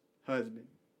Gina's husband.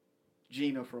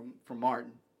 Gina from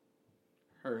Martin.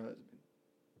 her husband,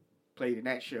 played in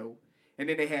that show. And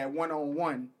then they had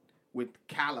One-on-One with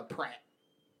Kyla Pratt.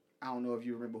 I don't know if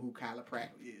you remember who Kyla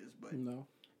Pratt is, but No.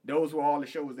 those were all the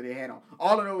shows that they had on.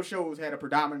 All of those shows had a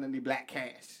predominantly black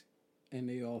cast. And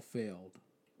they all failed.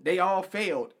 They all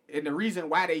failed. And the reason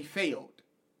why they failed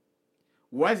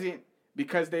wasn't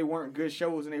because they weren't good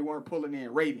shows and they weren't pulling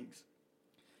in ratings.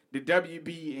 The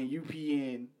WB and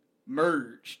UPN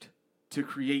merged to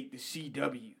create the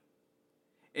CW.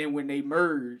 And when they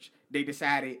merged, they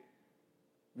decided,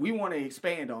 we want to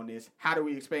expand on this. How do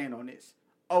we expand on this?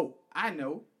 Oh, I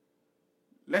know.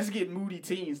 Let's get moody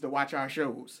teens to watch our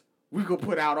shows. We gonna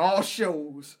put out all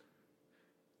shows,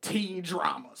 teen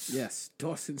dramas. Yes,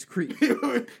 Dawson's Creek.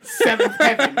 Seventh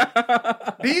Heaven.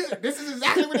 This is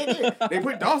exactly what they did. They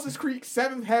put Dawson's Creek,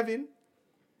 Seventh Heaven.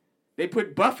 They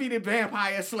put Buffy the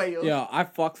Vampire Slayer. Yeah, I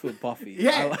fucks with Buffy.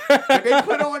 Yeah, but they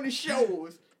put on the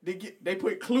shows. They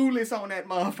put Clueless on that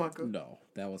motherfucker. No,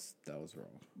 that was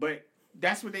wrong. But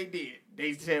that's what they did.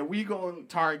 They said, we gonna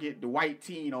target the white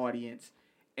teen audience.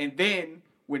 And then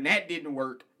when that didn't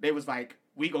work, they was like,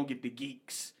 we gonna get the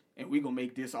geeks and we gonna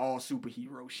make this all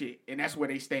superhero shit. And that's where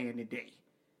they stand today.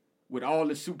 With all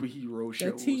the superhero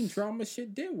shows. That teen drama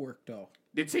shit did work though.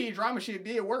 The teen drama shit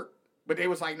did work. But they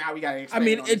was like, nah, we gotta expand I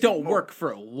mean, on it this don't more. work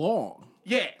for long.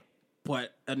 Yeah.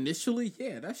 But initially,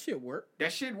 yeah, that shit worked.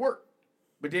 That shit worked.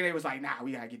 But then they was like, nah,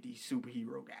 we gotta get these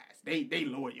superhero guys. They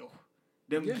loyal.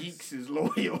 Them Yes. geeks is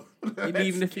loyal. And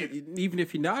even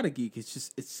if you're not a geek, it's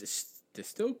just they're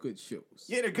still good shows.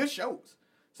 Yeah, they're good shows.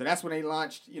 So that's when they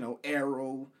launched,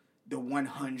 Arrow, the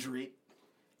 100.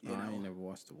 I ain't never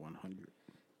watched the 100.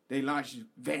 They launched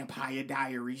Vampire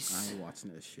Diaries. I ain't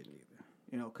watching that shit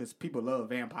either. Because people love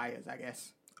vampires, I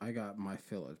guess. I got my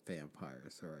fill of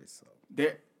vampires, alright, so.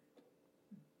 There's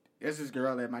this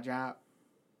girl at my job.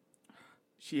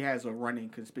 She has a running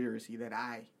conspiracy that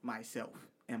I, myself,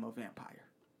 am a vampire.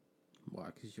 Why?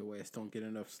 Because your ass don't get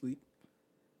enough sleep?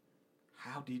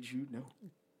 How did you know?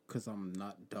 Because I'm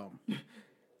not dumb.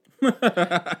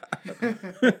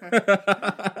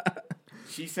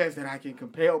 She says that I can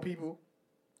compel people.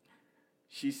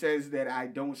 She says that I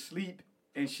don't sleep,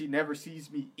 and she never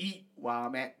sees me eat while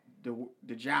I'm at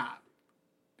the job.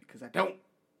 Because I don't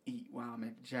eat while I'm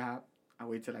at the job. I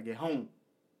wait till I get home.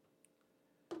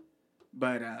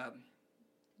 But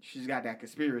she's got that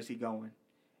conspiracy going.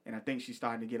 And I think she's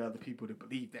starting to get other people to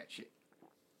believe that shit.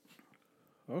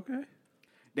 Okay.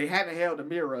 They haven't held a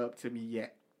mirror up to me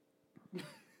yet.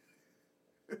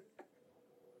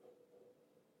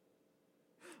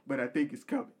 But I think it's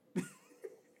coming.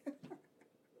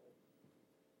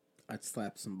 I'd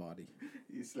slap somebody.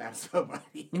 You slap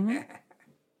somebody.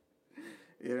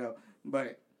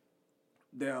 But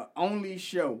the only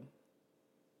show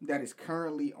that is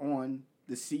currently on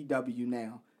the CW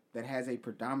now that has a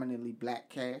predominantly black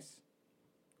cast,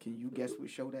 can you guess what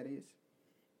show that is?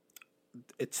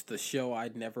 It's the show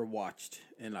I'd never watched,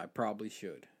 and I probably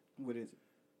should. What is it?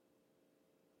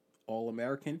 All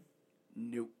American?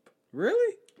 Nope.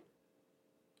 Really?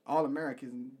 All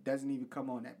American doesn't even come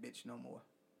on that bitch no more.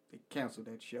 They canceled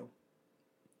that show.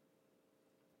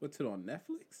 What's it on,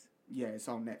 Netflix? Yeah, it's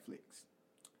on Netflix.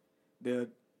 The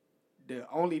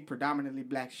only predominantly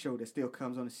black show that still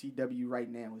comes on the CW right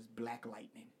now is Black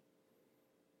Lightning.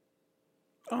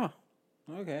 Oh,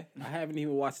 okay. I haven't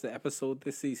even watched the episode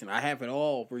this season. I have it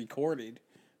all recorded,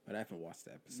 but I haven't watched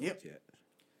the episode yet.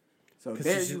 So 'Cause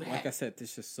there it's you just, have like I said,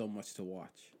 there's just so much to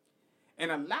watch.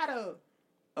 And a lot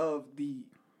of the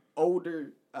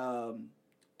older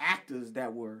actors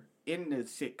that were in the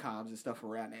sitcoms and stuff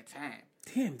around that time.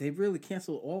 Damn, they really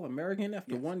canceled All American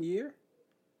after 1 year?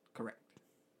 Correct.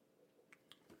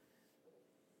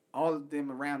 All of them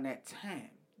around that time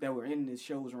that were in the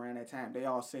shows around that time, they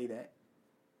all say that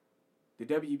the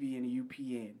WB and the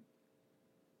UPN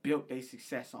built their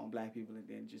success on black people and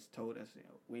then just told us,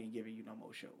 we ain't giving you no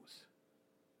more shows.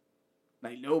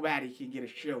 Like, nobody can get a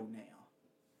show now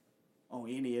on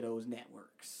any of those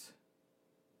networks.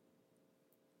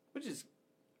 Which is,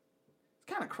 it's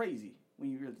kind of crazy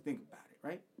when you really think about it,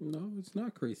 right? No, it's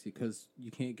not crazy because you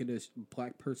can't get a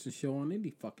black person show on any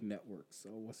fucking network. So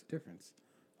what's the difference?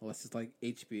 Unless it's like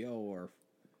HBO or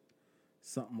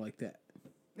something like that.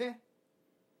 Yeah.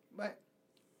 But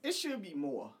it should be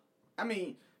more. I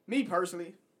mean, me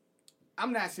personally,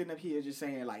 I'm not sitting up here just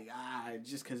saying like,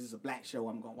 just because it's a black show,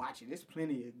 I'm going to watch it. There's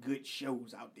plenty of good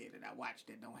shows out there that I watch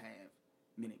that don't have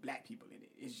many black people in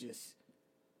it. It's just,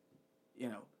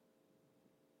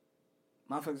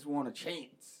 motherfuckers want a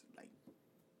chance. Like,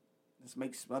 let's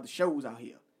make some other shows out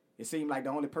here. It seemed like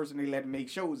the only person they let make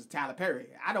shows is Tyler Perry.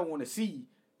 I don't want to see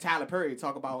Tyler Perry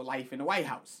talk about life in the White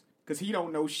House. because he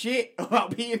don't know shit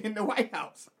about being in the White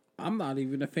House. I'm not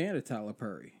even a fan of Tyler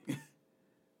Perry.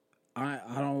 I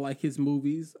don't like his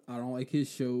movies. I don't like his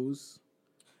shows.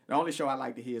 The only show I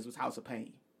liked of his was House of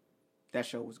Pain. That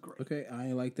show was great. Okay, I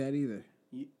ain't like that either.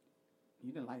 You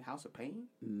didn't like House of Pain?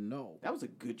 No. That was a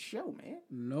good show, man.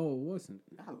 No, it wasn't.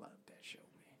 I loved that show,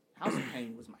 man. House of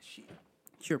Pain was my shit.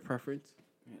 It's your preference.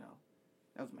 You know,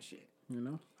 that was my shit. You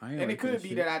know, I ain't And like it could that be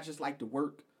shit. that I just like the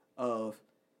work of,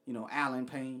 Alan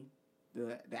Payne,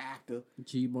 the actor.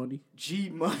 G Money. G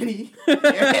Money.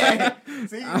 Yeah.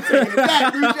 See, you taking it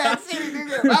back, New Jack City,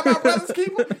 nigga. Am I my brother's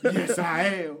keeper? Yes, I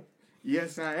am.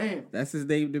 Yes, I am. That's his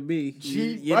name to me.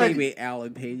 G Your Money. name ain't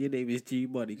Alan Payne. Your name is G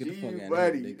Money. Get the G fuck out of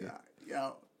Buddy. here, nigga.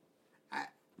 Yo.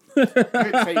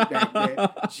 Good tape back there.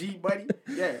 G Buddy.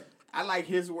 Yeah. I like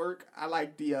his work. I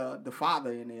like the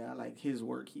father in there. I like his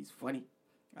work. He's funny.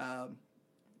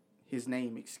 His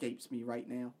name escapes me right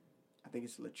now. I think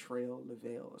it's Latrell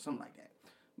Lavelle or something like that.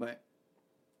 But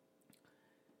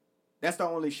that's the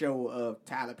only show of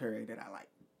Tyler Perry that I like.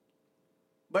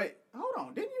 But hold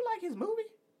on, didn't you like his movie?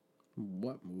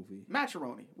 What movie?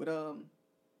 Matrimony with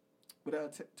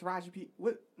Taraji P.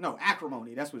 No,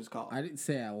 Acrimony. That's what it's called. I didn't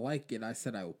say I like it. I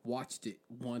said I watched it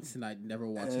once and I'd never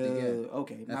watch it again.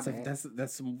 Okay, That's my bad.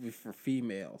 that's a movie for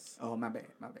females. Oh, my bad.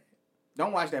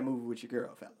 Don't watch that movie with your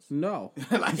girl, fellas. No,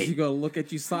 Like- she's gonna look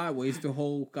at you sideways the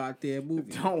whole goddamn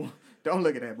movie. Don't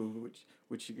look at that movie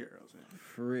with your girls. Man.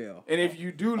 For real. And if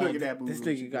you do look at that movie, This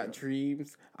with your nigga got girls-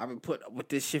 dreams. I've been putting up with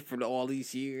this shit for all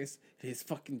these years. His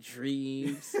fucking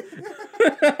dreams.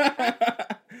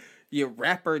 Your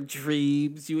rapper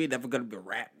dreams. You ain't never gonna be a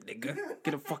rap, nigga.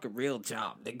 Get a fucking real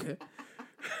job, nigga.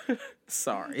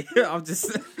 Sorry. I'm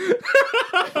just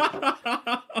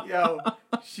Yo,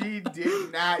 she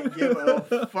did not give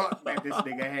a fuck that this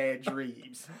nigga had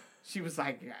dreams. She was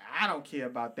like, I don't care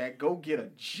about that. Go get a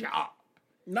job.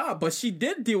 Nah, but she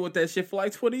did deal with that shit for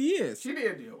like 20 years. She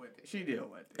did deal with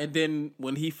it. And then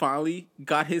when he finally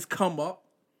got his come up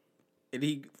and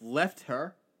he left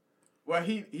her. Well,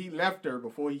 he left her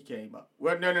before he came up.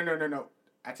 Well, no.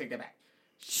 I take that back.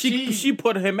 She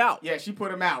put him out. Yeah, she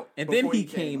put him out. And then before he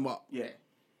came up. Yeah.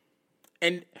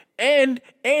 And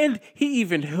he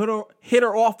even hit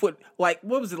her off with like,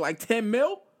 what was it, like 10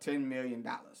 mil? $10 million,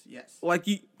 yes.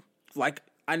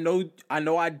 I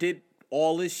know I did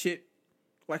all this shit.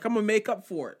 Like, I'm gonna make up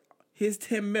for it. Here's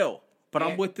 10 mil, but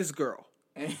I'm with this girl.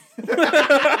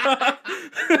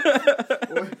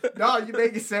 No, you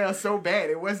make it sound so bad.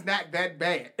 It was not that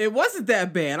bad. It wasn't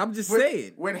that bad. I'm just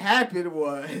saying. What happened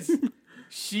was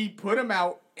she put him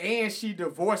out and she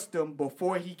divorced him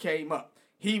before he came up.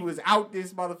 He was out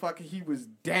this motherfucker. He was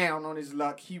down on his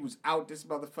luck. He was out this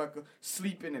motherfucker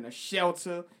sleeping in a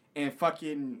shelter and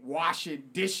fucking washing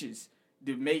dishes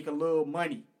to make a little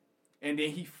money. And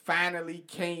then he finally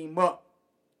came up.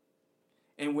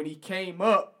 And when he came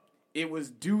up, it was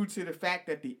due to the fact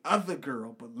that the other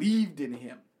girl believed in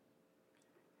him.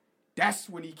 That's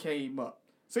when he came up.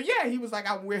 So yeah, he was like,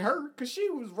 I'm with her because she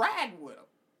was riding with him.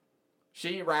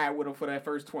 She ain't ride with him for that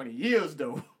first 20 years,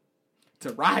 though.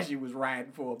 Taraji was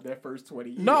riding for him that first 20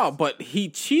 years. No, but he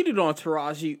cheated on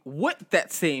Taraji with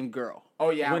that same girl. Oh,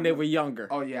 yeah. When they were younger.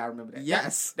 Oh, yeah, I remember that.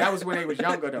 Yes. That was when they was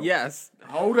younger, though. Yes.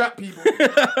 Hold up, people.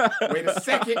 Wait a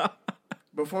second.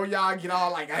 Before y'all get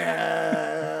all like,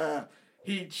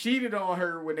 he cheated on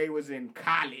her when they was in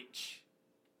college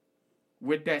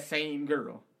with that same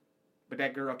girl. But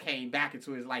that girl came back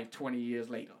into his life 20 years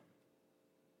later.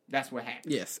 That's what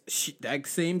happened. Yes. That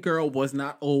same girl was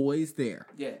not always there.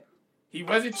 Yeah. He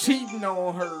wasn't cheating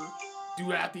on her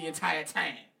throughout the entire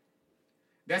time.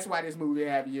 That's why this movie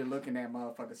have you looking at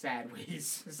motherfucker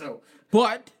sideways. So,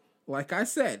 But, like I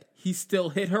said, he still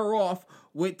hit her off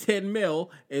with 10 mil,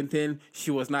 and then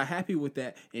she was not happy with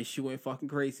that, and she went fucking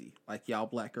crazy, like y'all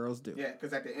black girls do. yeah,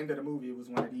 because at the end of the movie, it was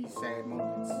one of these sad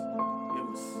moments.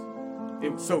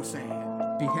 It was so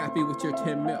sad. Be happy with your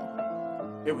 10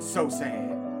 mil. It was so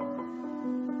sad.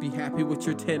 Be happy with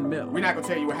your 10 mil. We're not going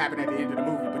to tell you what happened at the end of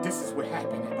the movie, but this is what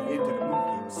happened at the end of the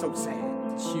movie. It was so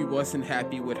sad. She wasn't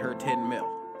happy with her 10 mil.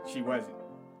 She wasn't.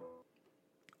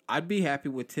 I'd be happy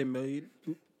with 10 million.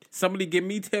 Somebody give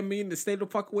me 10 million to stay the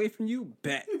fuck away from you?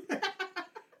 Bet.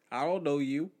 I don't know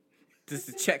you. Just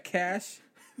to check cash?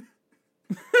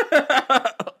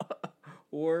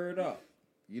 Word up.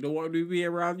 You don't want me to be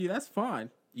around you? That's fine.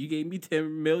 You gave me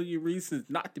 10 million reasons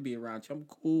not to be around you. I'm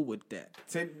cool with that.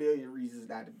 10 million reasons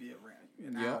not to be around you.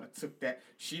 And I Yep. would have took that.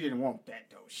 She didn't want that,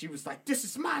 though. She was like, this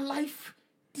is my life.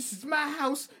 This is my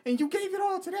house. And you gave it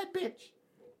all to that bitch.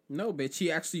 No, bitch. He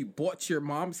actually bought your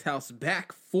mom's house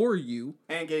back for you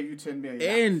And gave you $10 million.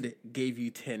 and gave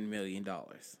you $10 million.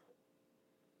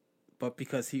 but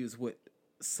because he was with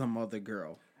some other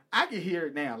girl. I can hear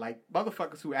it now. Like,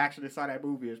 motherfuckers who actually saw that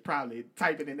movie is probably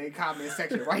typing in their comment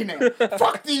section right now.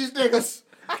 Fuck these niggas.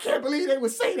 I can't believe they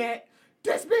would say that.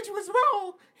 This bitch was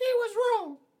wrong. He was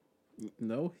wrong.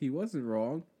 No, he wasn't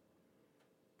wrong.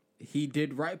 He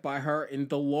did right by her in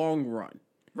the long run.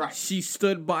 Right. She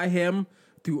stood by him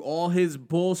through all his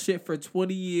bullshit for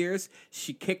 20 years.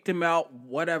 She kicked him out,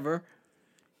 whatever.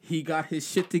 He got his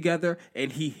shit together,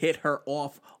 and he hit her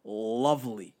off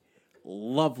lovely.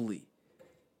 Lovely.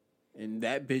 And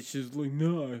that bitch is like,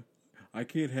 no, I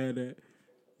can't have that.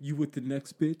 You with the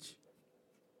next bitch?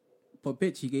 But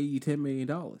bitch, he gave you $10 million.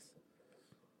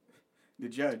 The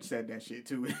judge said that shit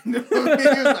too. He was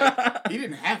like, he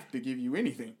didn't have to give you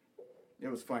anything. It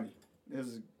was funny. That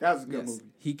was a good movie.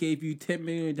 He gave you $10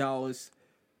 million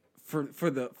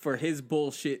for his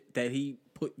bullshit that he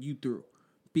put you through.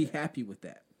 Be happy with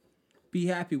that. Be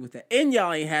happy with that. And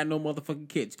y'all ain't had no motherfucking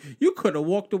kids. You could have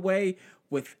walked away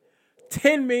with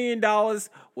 $10 million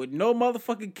with no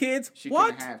motherfucking kids. She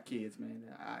What? couldn't have kids, man.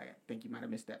 I think you might have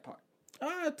missed that part.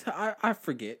 I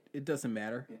forget. It doesn't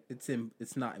matter. Yeah.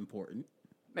 It's not important.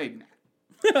 Maybe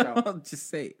not. I'll just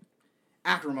say it.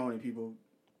 Acrimony, people.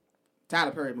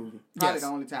 Tyler Perry movie. Probably Yes. the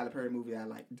only Tyler Perry movie I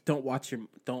like. Don't waste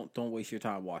your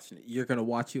time watching it. You're gonna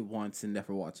watch it once and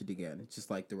never watch it again. Just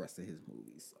like the rest of his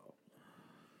movies. So.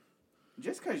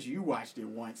 Just because you watched it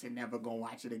once and never gonna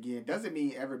watch it again doesn't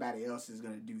mean everybody else is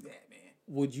gonna do that, man.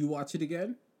 Would you watch it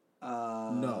again?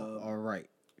 No. All right.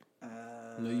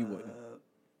 No, you wouldn't.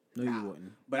 No, you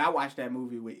wouldn't. But I watched that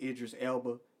movie with Idris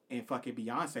Elba and fucking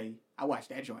Beyonce. I watched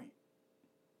that joint.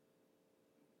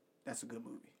 That's a good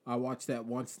movie. I watched that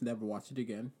once, never watched it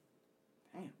again.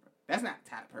 Damn, bro. That's not a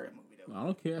Tyler Perry movie, though. I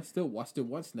don't care. I still watched it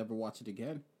once, never watch it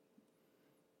again.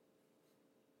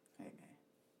 Hey, man.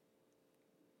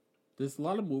 There's a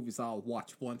lot of movies I'll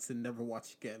watch once and never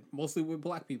watch again. Mostly with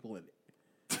black people in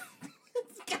it.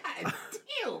 God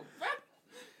damn, bro.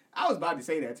 I was about to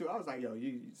say that, too. I was like, yo,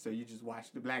 you just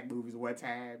watch the black movies one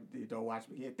time, you don't watch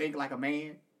me again. Think Like a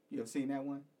Man. You ever seen that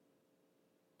one?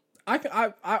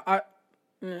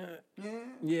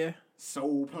 Yeah.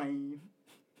 Soul Plane.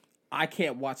 I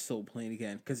can't watch Soul Plane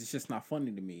again because it's just not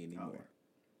funny to me anymore. Okay.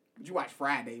 But you watch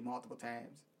Friday multiple times.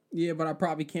 Yeah, but I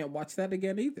probably can't watch that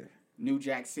again either. New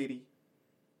Jack City.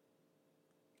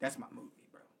 That's my movie,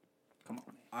 bro. Come on,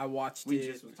 man. I watched We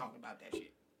it. just was talking about that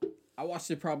shit. I watched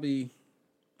it probably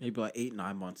maybe like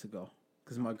 8-9 months ago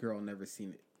because my girl never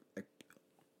seen it. Like,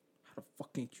 how the fuck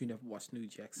ain't you never watched New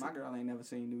Jack City? My girl ain't never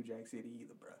seen New Jack City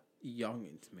either, bro.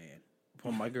 Youngins, man.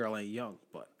 Well, my girl ain't young,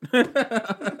 but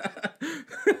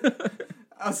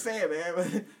I'm saying, man,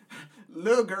 but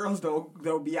little girls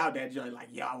don't be out that joint like,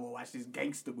 yo, I want to watch this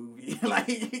gangster movie.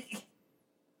 Like,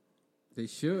 they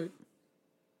should.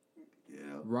 you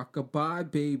know,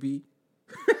 Rockabye, baby.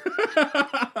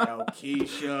 yo,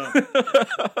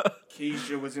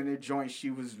 Keisha was in the joint. She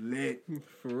was lit,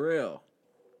 For real.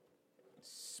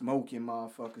 smoking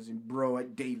motherfuckers in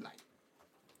broad daylight.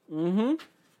 Mm-hmm.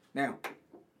 Now,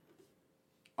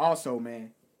 also,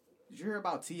 man, did you hear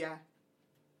about T.I.?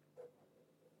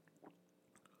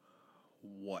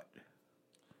 What?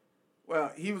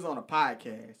 Well, he was on a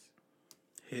podcast.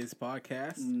 His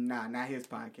podcast? Nah, not his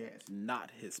podcast. Not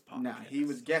his podcast. Nah, he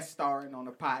was guest starring on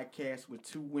a podcast with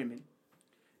two women.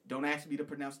 Don't ask me to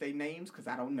pronounce their names because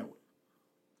I don't know it.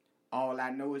 All I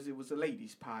know is it was a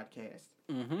ladies' podcast.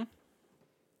 Mm-hmm.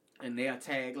 And their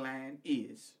tagline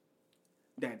is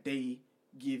that they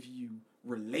give you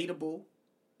relatable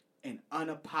and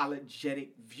unapologetic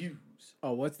views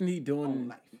Oh, wasn't he on doing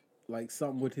life. like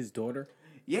something with his daughter?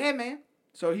 Yeah, man.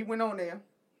 So he went on there,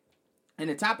 and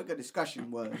the topic of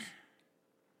discussion was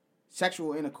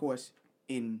sexual intercourse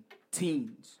in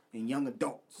teens and young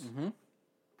adults. Mm-hmm.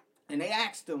 And they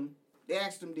asked him,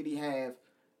 did he have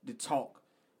the talk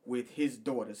with his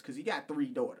daughters? Because he got 3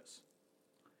 daughters.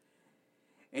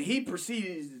 And he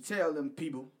proceeded to tell them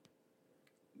people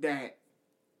that,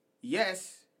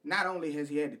 yes, not only has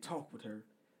he had to talk with her,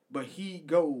 but he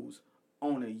goes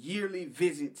on a yearly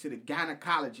visit to the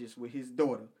gynecologist with his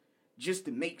daughter just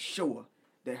to make sure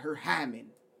that her hymen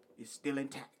is still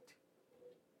intact.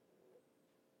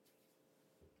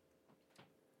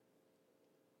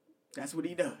 That's what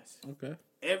he does. Okay.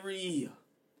 Every year.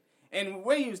 And the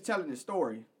way he was telling the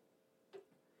story,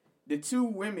 the 2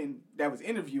 women that was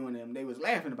interviewing him, they was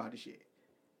laughing about the shit.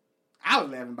 I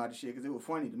was laughing about the shit because it was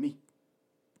funny to me.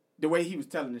 The way he was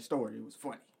telling the story, it was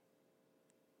funny.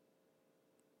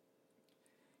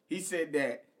 He said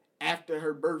that after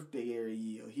her birthday every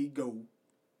year, he'd go,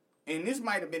 and this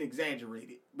might have been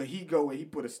exaggerated, but he'd go and he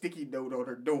put a sticky note on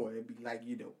her door and be like,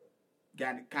 you know,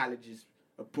 gynecologist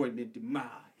appointment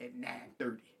denied. at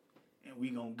 9:30, and we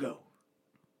gonna go.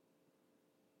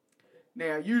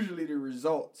 Now, usually the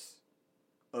results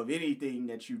of anything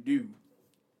that you do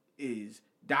is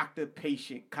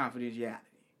doctor-patient confidentiality.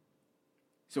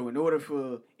 So in order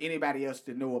for anybody else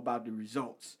to know about the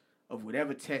results of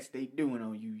whatever test they doing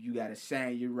on you, you got to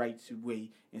sign your rights away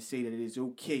and say that it is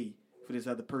okay for this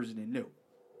other person to know.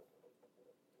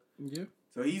 Yeah.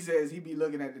 So he says he be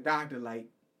looking at the doctor like,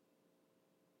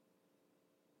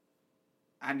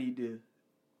 I need to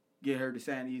get her to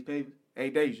sign these papers. Hey,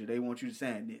 Deja, they want you to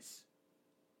sign this.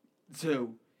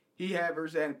 So he had her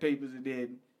sign the papers, and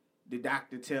then the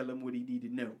doctor tell him what he need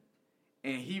to know.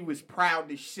 And he was proud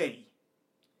to say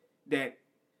that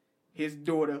his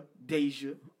daughter,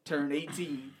 Deja, turned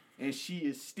 18, and she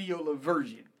is still a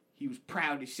virgin. He was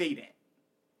proud to say that.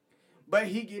 But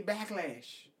he get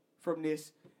backlash from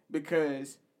this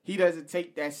because he doesn't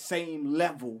take that same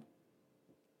level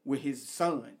with his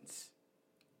sons.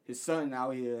 His son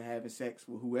out here having sex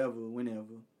with whoever,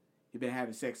 whenever. He been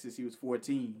having sex since he was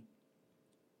 14.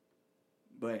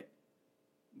 But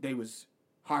they was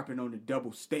harping on the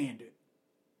double standard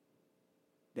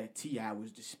that T.I.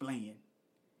 was displaying.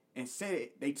 And said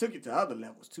they took it to other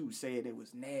levels too, saying it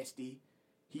was nasty.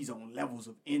 He's on levels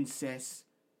of incest.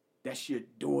 That's your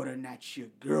daughter, not your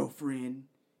girlfriend.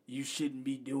 You shouldn't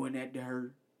be doing that to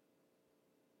her.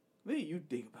 What do you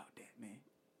think about that, man?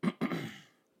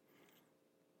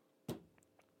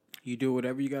 You do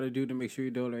whatever you got to do to make sure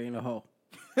your daughter ain't a hoe.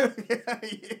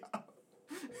 Yeah.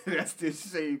 That's the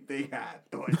same thing I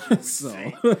thought you would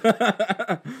say.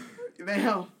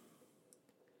 Now,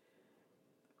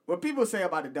 what people say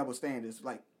about the double standards,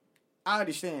 like, I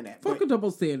understand that. Fuck a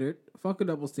double standard. Fuck a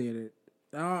double standard.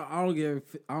 I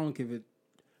don't give it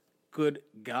good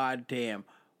goddamn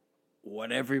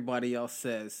what everybody else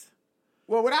says.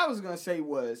 Well, what I was going to say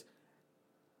was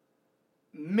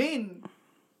men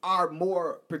are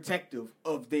more protective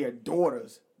of their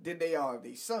daughters than they are of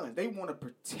their sons. They want to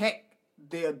protect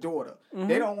their daughter. Mm-hmm.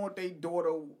 They don't want their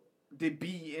daughter to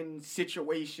be in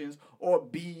situations or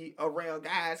be around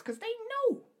guys because they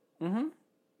know. Mm-hmm.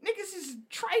 Niggas is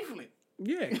trifling.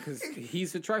 Yeah, because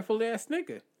he's a trifling ass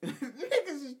nigga.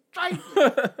 Niggas is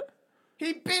trifling.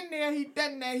 He been there, he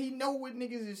done that, he know what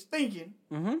niggas is thinking.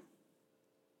 Mm-hmm.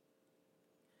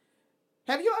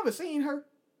 Have you ever seen her?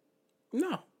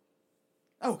 No.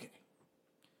 Okay.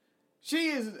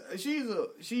 She's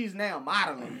now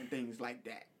modeling and things like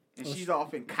that. And she's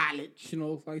off in college. She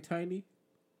don't look like Tiny?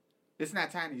 It's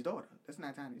not Tiny's daughter. That's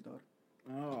not Tiny's daughter.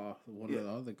 Oh, one of the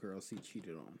other girls he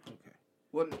cheated on. Okay.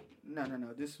 Well, no.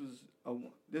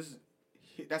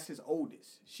 That's his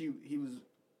oldest.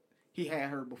 He had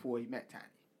her before he met Tiny.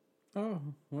 Oh,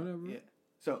 whatever. Yeah.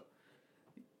 So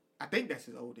I think that's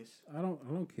his oldest. I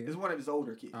don't care. It's one of his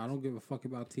older kids. I don't give a fuck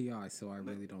about T.I., so I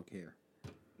really don't care.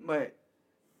 But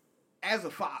as a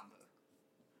father,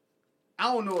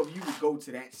 I don't know if you would go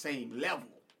to that same level.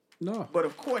 No. But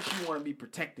of course you want to be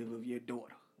protective of your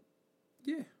daughter.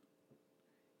 Yeah.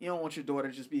 You don't want your daughter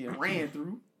just being ran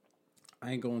through.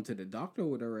 I ain't going to the doctor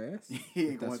with her ass. He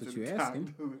ain't going to the doctor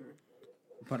with her.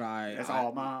 But that's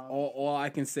all mom. All I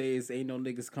can say is ain't no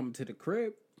niggas coming to the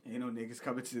crib. Ain't no niggas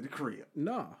coming to the crib.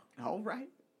 No. All right.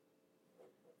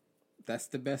 That's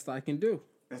the best I can do.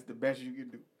 That's the best you can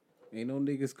do. Ain't no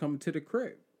niggas coming to the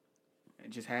crib.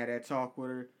 And just had that talk with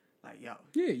her. Like, yo.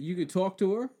 Yeah, you can talk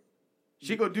to her.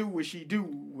 She gonna do what she do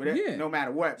with it, no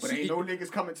matter what. But ain't no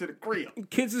niggas coming to the crib.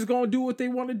 Kids is gonna do what they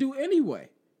want to do anyway.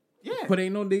 Yeah. But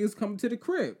ain't no niggas coming to the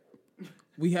crib.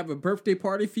 We have a birthday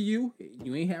party for you.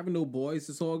 You ain't having no boys.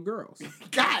 It's all girls.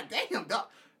 God damn, dog.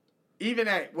 Even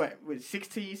at, with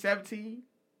 16, 17,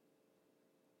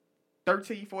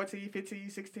 13, 14, 15,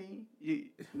 16,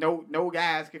 no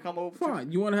guys can come over.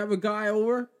 Fine. You want to have a guy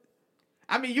over?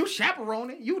 I mean, you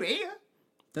chaperoning. You there.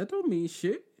 That don't mean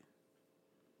shit.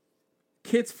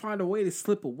 Kids find a way to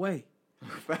slip away.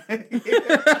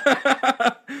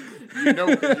 You know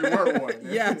because you were one.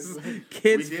 Yes.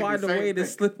 Kids find a way to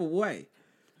slip away.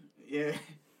 Yeah.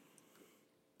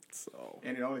 So.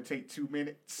 And it only take 2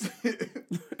 minutes.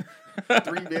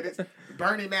 3 minutes.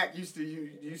 Bernie Mac used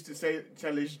to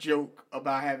tell his joke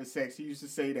about having sex. He used to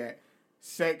say that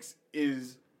sex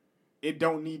it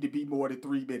don't need to be more than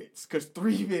 3 minutes. Because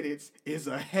 3 minutes is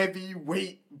a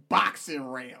heavyweight boxing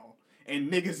round.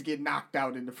 And niggas get knocked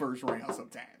out in the first round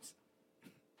sometimes.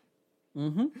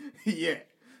 Mm-hmm. Yeah.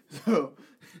 So.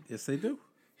 Yes, they do.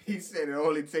 He said it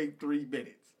only take 3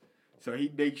 minutes. So he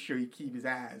makes sure he keep his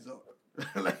eyes on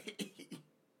her.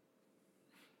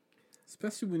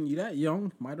 Especially when you're that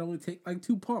young. Might only take like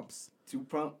 2 pumps. 2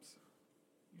 pumps?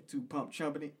 You 2 pump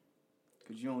chumping it?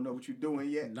 Because you don't know what you're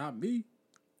doing yet? Not me.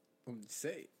 I'm just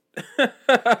saying.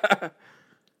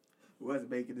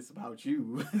 Wasn't making this about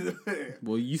you.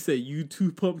 Well, you said you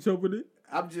too pumped up with it.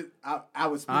 I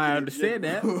was. I understand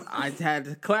that. I had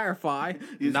to clarify,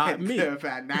 not me.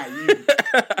 Clarify, not you,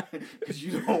 because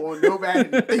you don't want nobody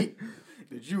to think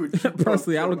that you were.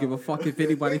 Personally, I don't give a fuck if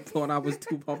anybody thought I was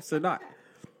 2 pumps or not.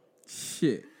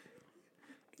 Shit.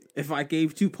 If I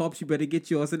gave 2 pumps, you better get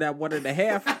yours in that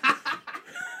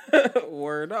 1.5.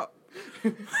 Word up.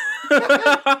 If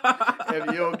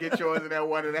you don't get yours in that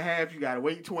 1.5, you gotta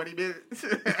wait 20 minutes.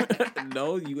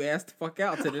 No, you asked the fuck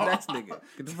out to the next nigga.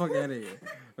 Get the fuck out of here.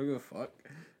 I don't give a fuck.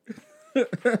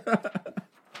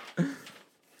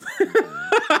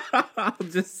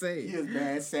 I'm just saying. You was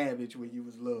mad savage when you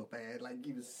was little, man. Like,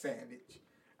 you was savage.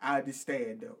 I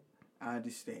understand, though. I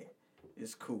understand.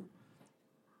 It's cool.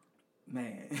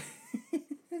 Man.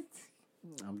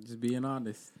 I'm just being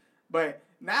honest. But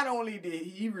not only did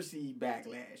he receive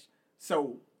backlash,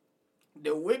 so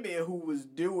the women who was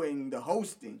doing the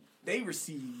hosting, they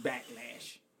received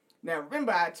backlash. Now,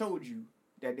 remember I told you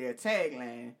that their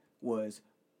tagline was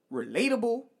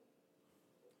relatable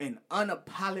and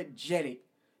unapologetic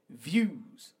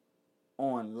views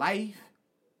on life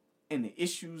and the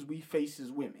issues we face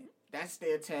as women. That's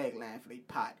their tagline for their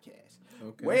podcast.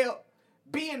 Okay. Well,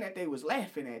 being that they was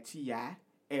laughing at T.I.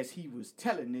 as he was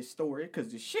telling this story, because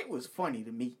the shit was funny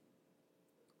to me.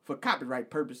 For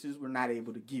copyright purposes, we're not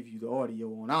able to give you the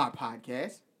audio on our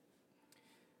podcast.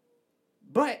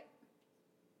 But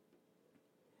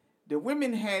the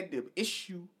women had to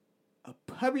issue a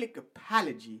public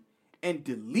apology and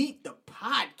delete the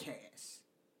podcast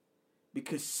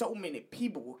because so many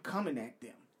people were coming at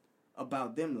them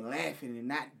about them laughing and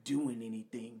not doing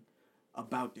anything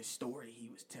about the story he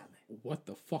was telling. What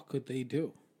the fuck could they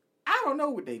do? I don't know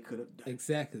what they could have done.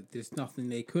 Exactly. There's nothing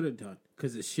they could have done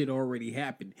because the shit already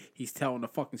happened. He's telling the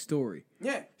fucking story.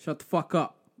 Yeah. Shut the fuck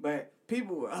up. But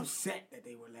people were upset that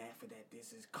they were laughing at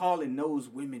this. It's calling those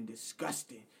women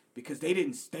disgusting because they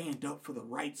didn't stand up for the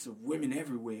rights of women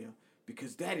everywhere,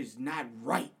 because that is not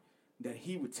right that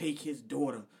he would take his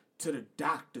daughter to the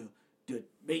doctor to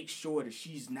make sure that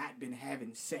she's not been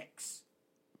having sex.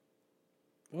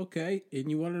 Okay. And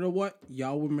you want to know what?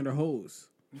 Y'all women are hoes.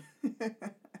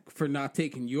 For not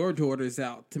taking your daughters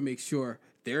out to make sure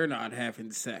they're not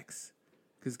having sex.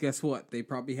 Because guess what? They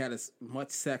probably had as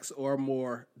much sex or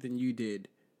more than you did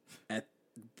at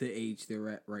the age they're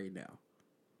at right now.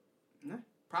 Yeah,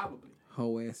 probably.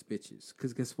 Hoe ass bitches.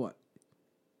 Because guess what?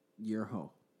 You're a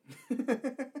hoe.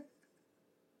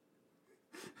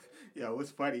 Yo,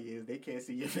 what's funny is they can't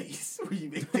see your face when you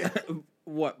make that.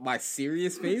 What, my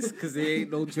serious face? Because it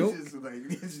ain't no joke?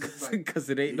 Because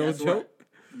it ain't no joke? What?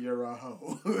 You're a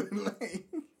hoe. Like,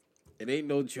 it ain't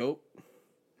no joke.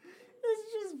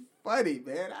 It's just funny,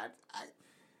 man.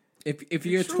 If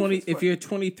you're 20, if you're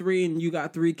 23 and you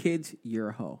got 3 kids, you're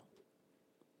a hoe.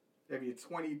 If you're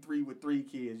 23 with 3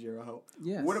 kids, you're a hoe.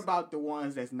 Yes. What about the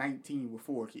ones that's 19 with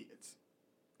 4 kids?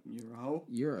 You're a hoe.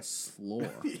 You're a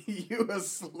slore. You a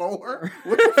slower?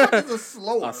 What the fuck is a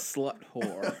slower? A slut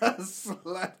whore. A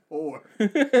slut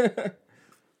whore.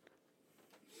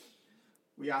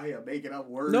 We out here making up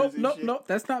words. Nope. Shit.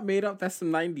 That's not made up. That's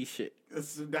some 90s shit. That's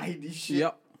some 90s shit.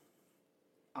 Yep.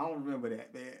 I don't remember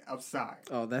that, man. I'm sorry.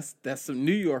 Oh, that's some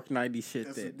New York 90s shit.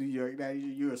 That's then. some New York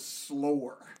 90s. You're a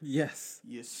slower. Yes.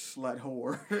 You slut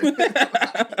whore.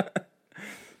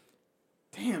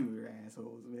 Damn, you're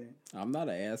assholes, man. I'm not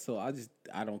an asshole. I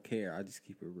don't care. I just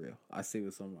keep it real. I say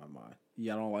what's on my mind.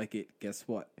 Y'all don't like it. Guess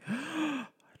what? I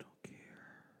don't care.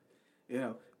 You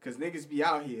know, because niggas be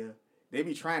out here. They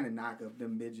be trying to knock up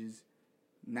them bitches,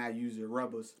 not using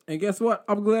rubbers. And guess what?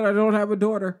 I'm glad I don't have a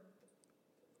daughter.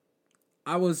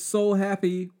 I was so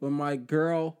happy when my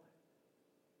girl,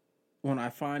 when I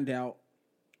find out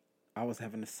I was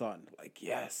having a son. Like,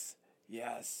 yes.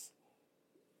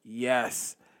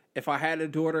 If I had a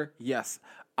daughter, yes,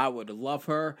 I would love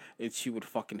her and she would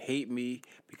fucking hate me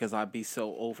because I'd be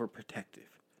so overprotective.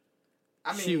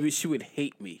 I mean, she would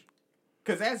hate me.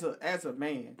 Because as a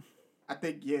man, I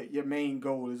think your main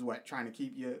goal is what? Trying to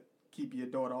keep your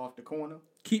daughter off the corner?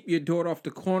 Keep your daughter off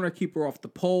the corner. Keep her off the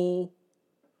pole.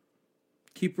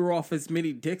 Keep her off as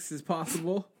many dicks as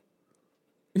possible.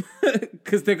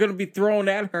 Because they're going to be thrown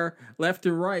at her left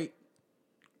and right.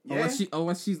 Yeah.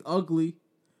 Unless she's ugly.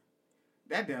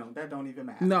 That don't even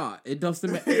matter. Nah, it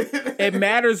doesn't matter. It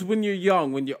matters when you're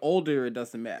young. When you're older, it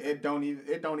doesn't matter. It don't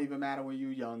even matter when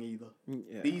you're young either.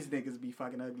 Yeah. These niggas be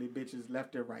fucking ugly bitches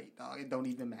left and right, dog. It don't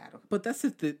even matter. But that's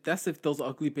if those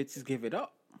ugly bitches give it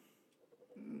up.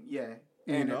 Yeah,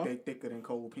 and if they thicker than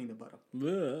cold peanut butter.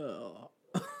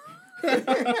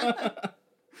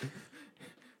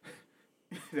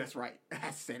 That's right.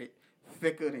 I said it.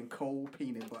 Thicker than cold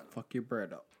peanut butter. Fuck your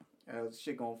bread up. That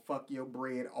shit gonna fuck your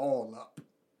bread all up.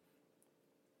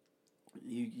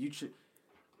 You should.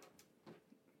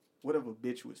 What if a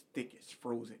bitch was thick as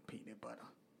frozen peanut butter?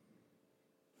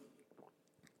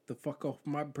 The fuck off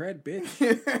my bread, bitch.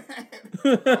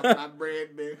 Off my bread,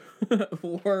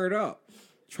 bitch. Word up.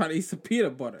 Trying to eat some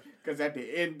peanut butter. Because at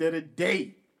the end of the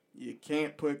day, you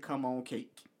can't put cum on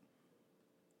cake.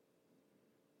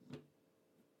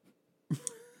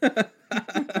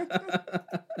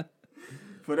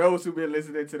 For those who've been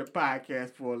listening to the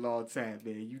podcast for a long time,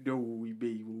 man, you know who we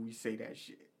be when we say that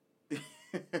shit.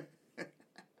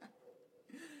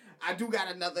 I do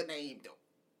got another name, though.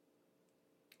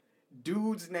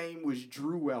 Dude's name was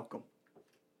Drew Welcome.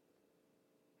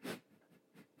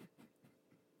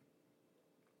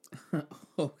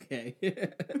 Okay.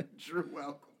 Drew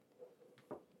Welcome.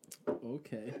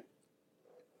 Okay.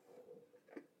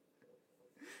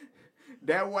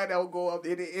 That one don't go up.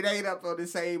 It ain't up on the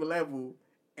same level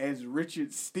as Richard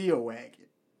Steelwagon.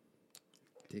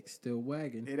 Dick still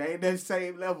wagging. It ain't the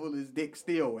same level as Dick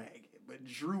Steelwagon. But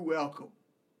Drew Welcome.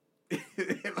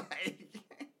 Like,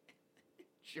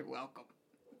 you're welcome.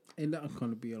 Ain't nothing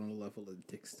gonna be on the level of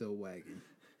Dick still wagging.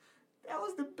 That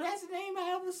was the best name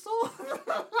I ever saw.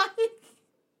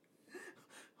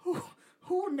 Like,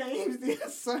 who names their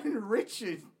son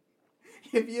Richard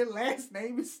if your last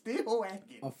name is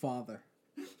Steelwagon? A father.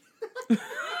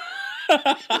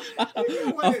 A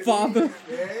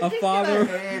father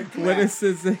with a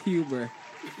sense of humor.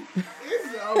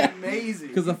 It's amazing.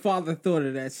 Because a father thought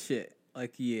of that shit.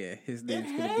 Like, yeah, his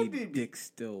name's It gonna had be to be. Dick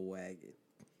still wagging.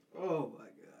 Oh my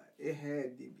god, it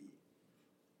had to be.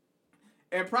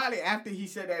 And probably after he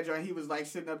said that, joint, he was like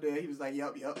sitting up there. He was like,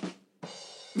 "Yup."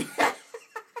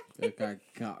 That guy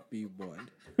got me one.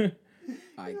 He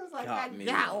was like, "I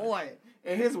got one."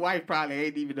 And his wife probably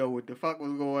ain't even know what the fuck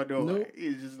was going on. Nope.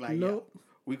 He's just like, Nope. "Yo,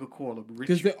 we could call him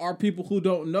Because Richard." there are people who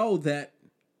don't know that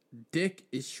Dick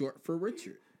is short for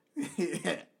Richard.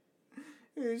 Yeah.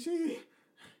 And she,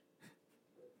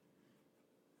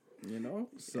 You know?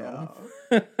 So.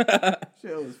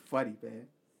 shit was funny, man.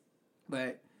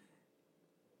 But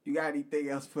you got anything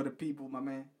else for the people, my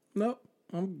man? Nope.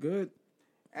 I'm good.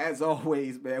 As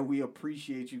always, man, we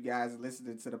appreciate you guys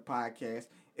listening to the podcast.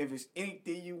 If it's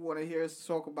anything you want to hear us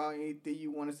talk about, anything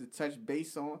you want us to touch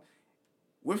base on,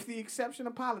 with the exception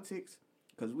of politics,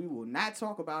 because we will not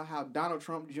talk about how Donald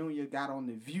Trump Jr. got on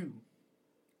The View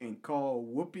and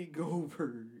called Whoopi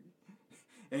Goldberg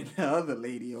and the other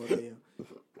lady on there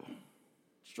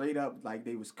straight up like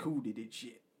they was cooted and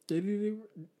shit. Did he?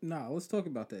 Nah, let's talk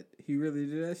about that. He really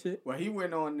did that shit? Well, he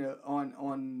went on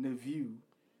the View,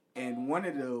 and one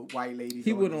of the white ladies.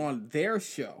 He went there- on their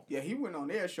show. Yeah, he went on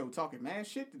their show talking mad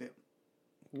shit to them.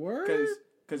 Word?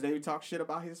 Because they would talk shit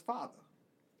about his father.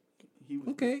 He was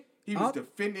Okay. He was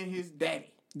defending his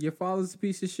daddy. Your father's a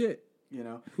piece of shit. You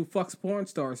know. Who fucks porn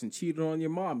stars and cheated on your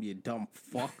mom, you dumb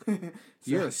fuck.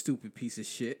 You're a stupid piece of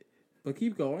shit. But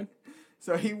keep going.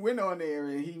 So he went on there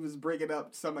and he was bringing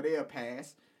up some of their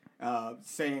past,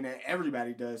 saying that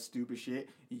everybody does stupid shit.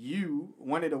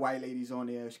 One of the white ladies on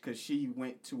there, because she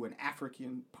went to an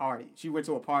African party. She went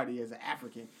to a party as an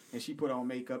African, and she put on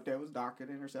makeup that was darker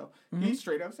than herself. Mm-hmm. He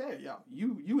straight up said, "Yo,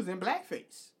 you was in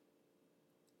blackface."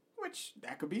 Which,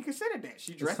 that could be considered that.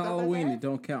 She dressed it's Halloween, up as it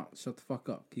don't count. Shut the fuck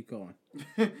up. Keep going.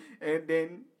 And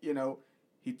then, he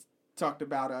talked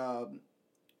about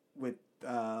with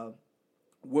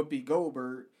Whoopi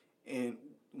Goldberg, and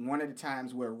one of the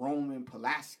times where Roman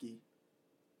Polanski,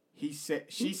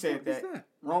 she said that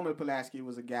Roman Polanski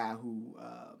was a guy who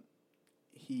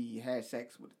he had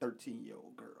sex with a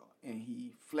 13-year-old girl, and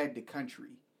he fled the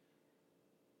country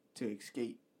to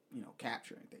escape,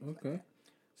 capture and things like that.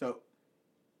 So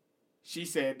she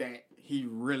said that he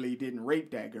really didn't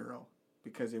rape that girl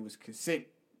because it was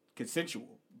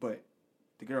consensual, but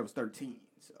the girl was 13,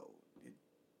 so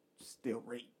it's still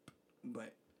rape.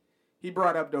 But he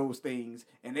brought up those things,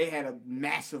 and they had a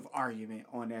massive argument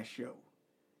on that show.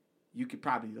 You could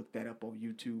probably look that up on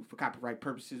YouTube. For copyright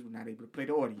purposes, we're not able to play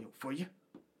the audio for you.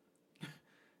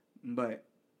 But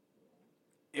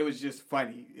it was just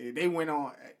funny. They went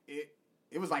on.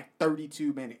 It was like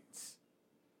 32 minutes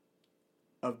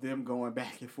of them going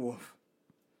back and forth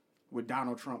with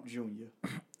Donald Trump Jr.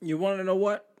 You want to know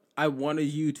what? I want to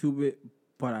YouTube it,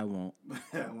 but I won't.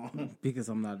 I won't. Because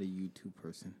I'm not a YouTube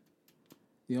person.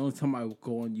 The only time I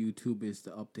go on YouTube is to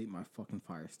update my fucking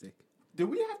Fire Stick. Do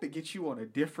we have to get you on a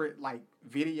different,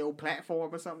 video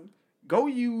platform or something? Go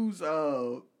use,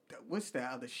 what's the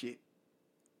other shit?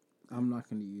 I'm not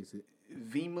going to use it.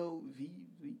 Vimeo?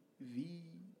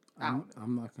 I don't know.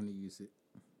 I'm not going to use it.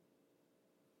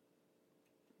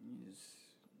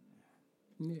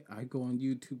 Yeah, I go on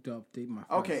YouTube to update my.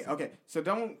 Okay. So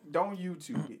don't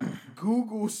YouTube it.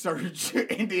 Google search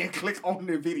and then click on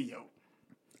the video.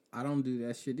 I don't do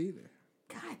that shit either.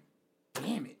 God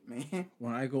damn it, man.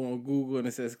 When I go on Google and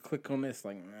it says click on this,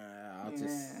 like, nah, I'll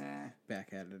just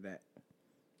back out of that.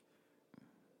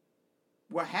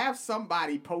 Well, have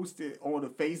somebody post it on the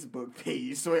Facebook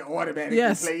page so it automatically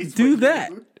yes, plays. do for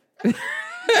that. You.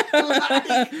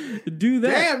 Do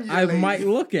that. Damn, I lazy. might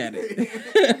look at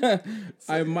it.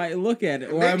 I might look at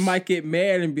it, or I might get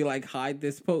mad and be like, "Hide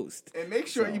this post." And make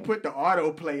sure you put the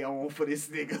autoplay on for this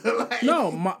nigga. Like,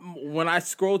 No, when I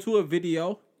scroll to a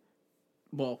video,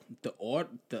 well, the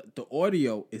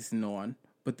audio isn't on,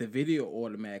 but the video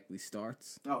automatically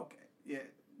starts. Okay, yeah.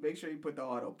 Make sure you put the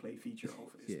autoplay feature on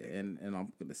for this nigga. And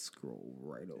I'm gonna scroll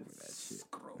right over that shit.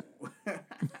 Scroll.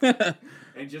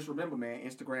 And just remember, man,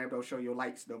 Instagram don't show your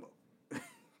likes no more.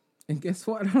 And guess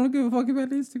what? I don't give a fuck about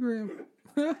Instagram.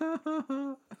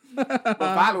 But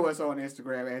follow us on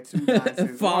Instagram at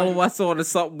 296. Follow us on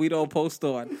something we don't post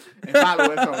on. And follow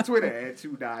us on Twitter at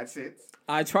 296.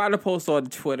 I try to post on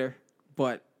Twitter,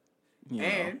 but you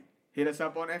know. Hit us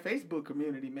up on that Facebook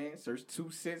community, man. Search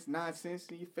 2 cents, 9 cents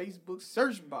in your Facebook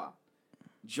search bar.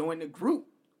 Join the group.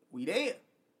 We there.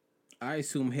 I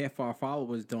assume half our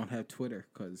followers don't have Twitter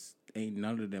because ain't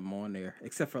none of them on there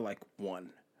except for like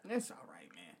one. That's all right,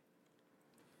 man.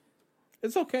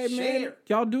 It's okay, Share. man.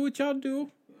 Y'all do what y'all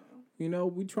do. You know,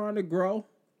 we trying to grow.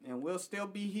 And we'll still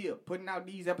be here putting out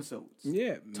these episodes.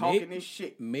 Yeah. Talking this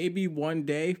shit. Maybe one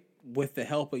day, with the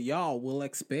help of y'all, we'll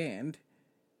expand.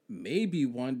 Maybe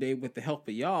one day, with the help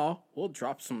of y'all, we'll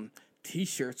drop some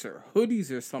t-shirts or hoodies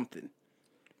or something.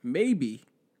 Maybe.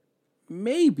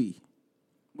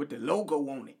 With the logo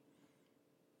on it.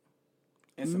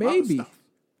 And some Maybe. other stuff.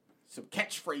 Some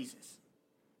catchphrases.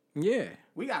 Yeah.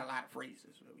 We got a lot of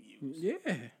phrases that we use.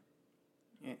 Yeah.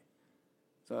 Yeah.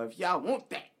 So if y'all want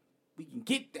that, we can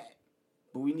get that.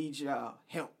 But we need y'all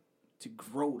help to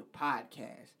grow the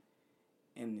podcast.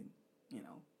 And, you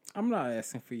know. I'm not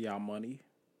asking for y'all money.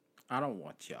 I don't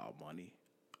want y'all money.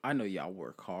 I know y'all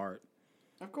work hard.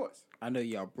 Of course. I know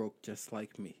y'all broke just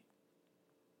like me.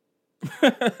 But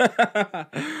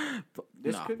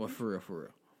for real.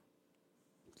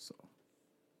 So,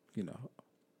 you know,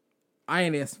 I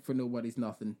ain't asking for nobody's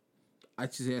nothing. I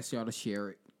just ask y'all to share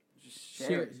it. Just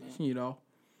share it, man. You know,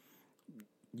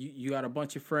 you got a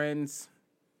bunch of friends.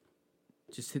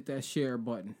 Just hit that share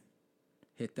button.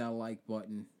 Hit that like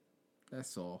button.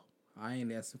 That's all. I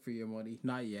ain't asking for your money.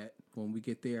 Not yet. When we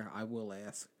get there, I will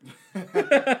ask.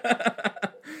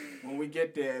 When we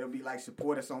get there, it'll be like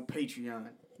support us on Patreon,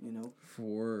 you know.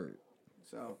 For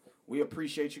So we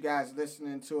appreciate you guys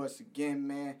listening to us again,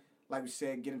 man. Like we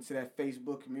said, get into that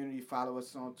Facebook community. Follow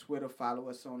us on Twitter. Follow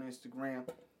us on Instagram.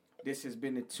 This has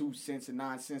been the 2 Cents and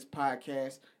 9 Cents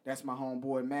podcast. That's my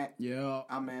homeboy, Matt. yeah.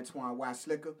 I'm Antoine Y.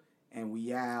 Slicker, and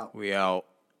we out. We out.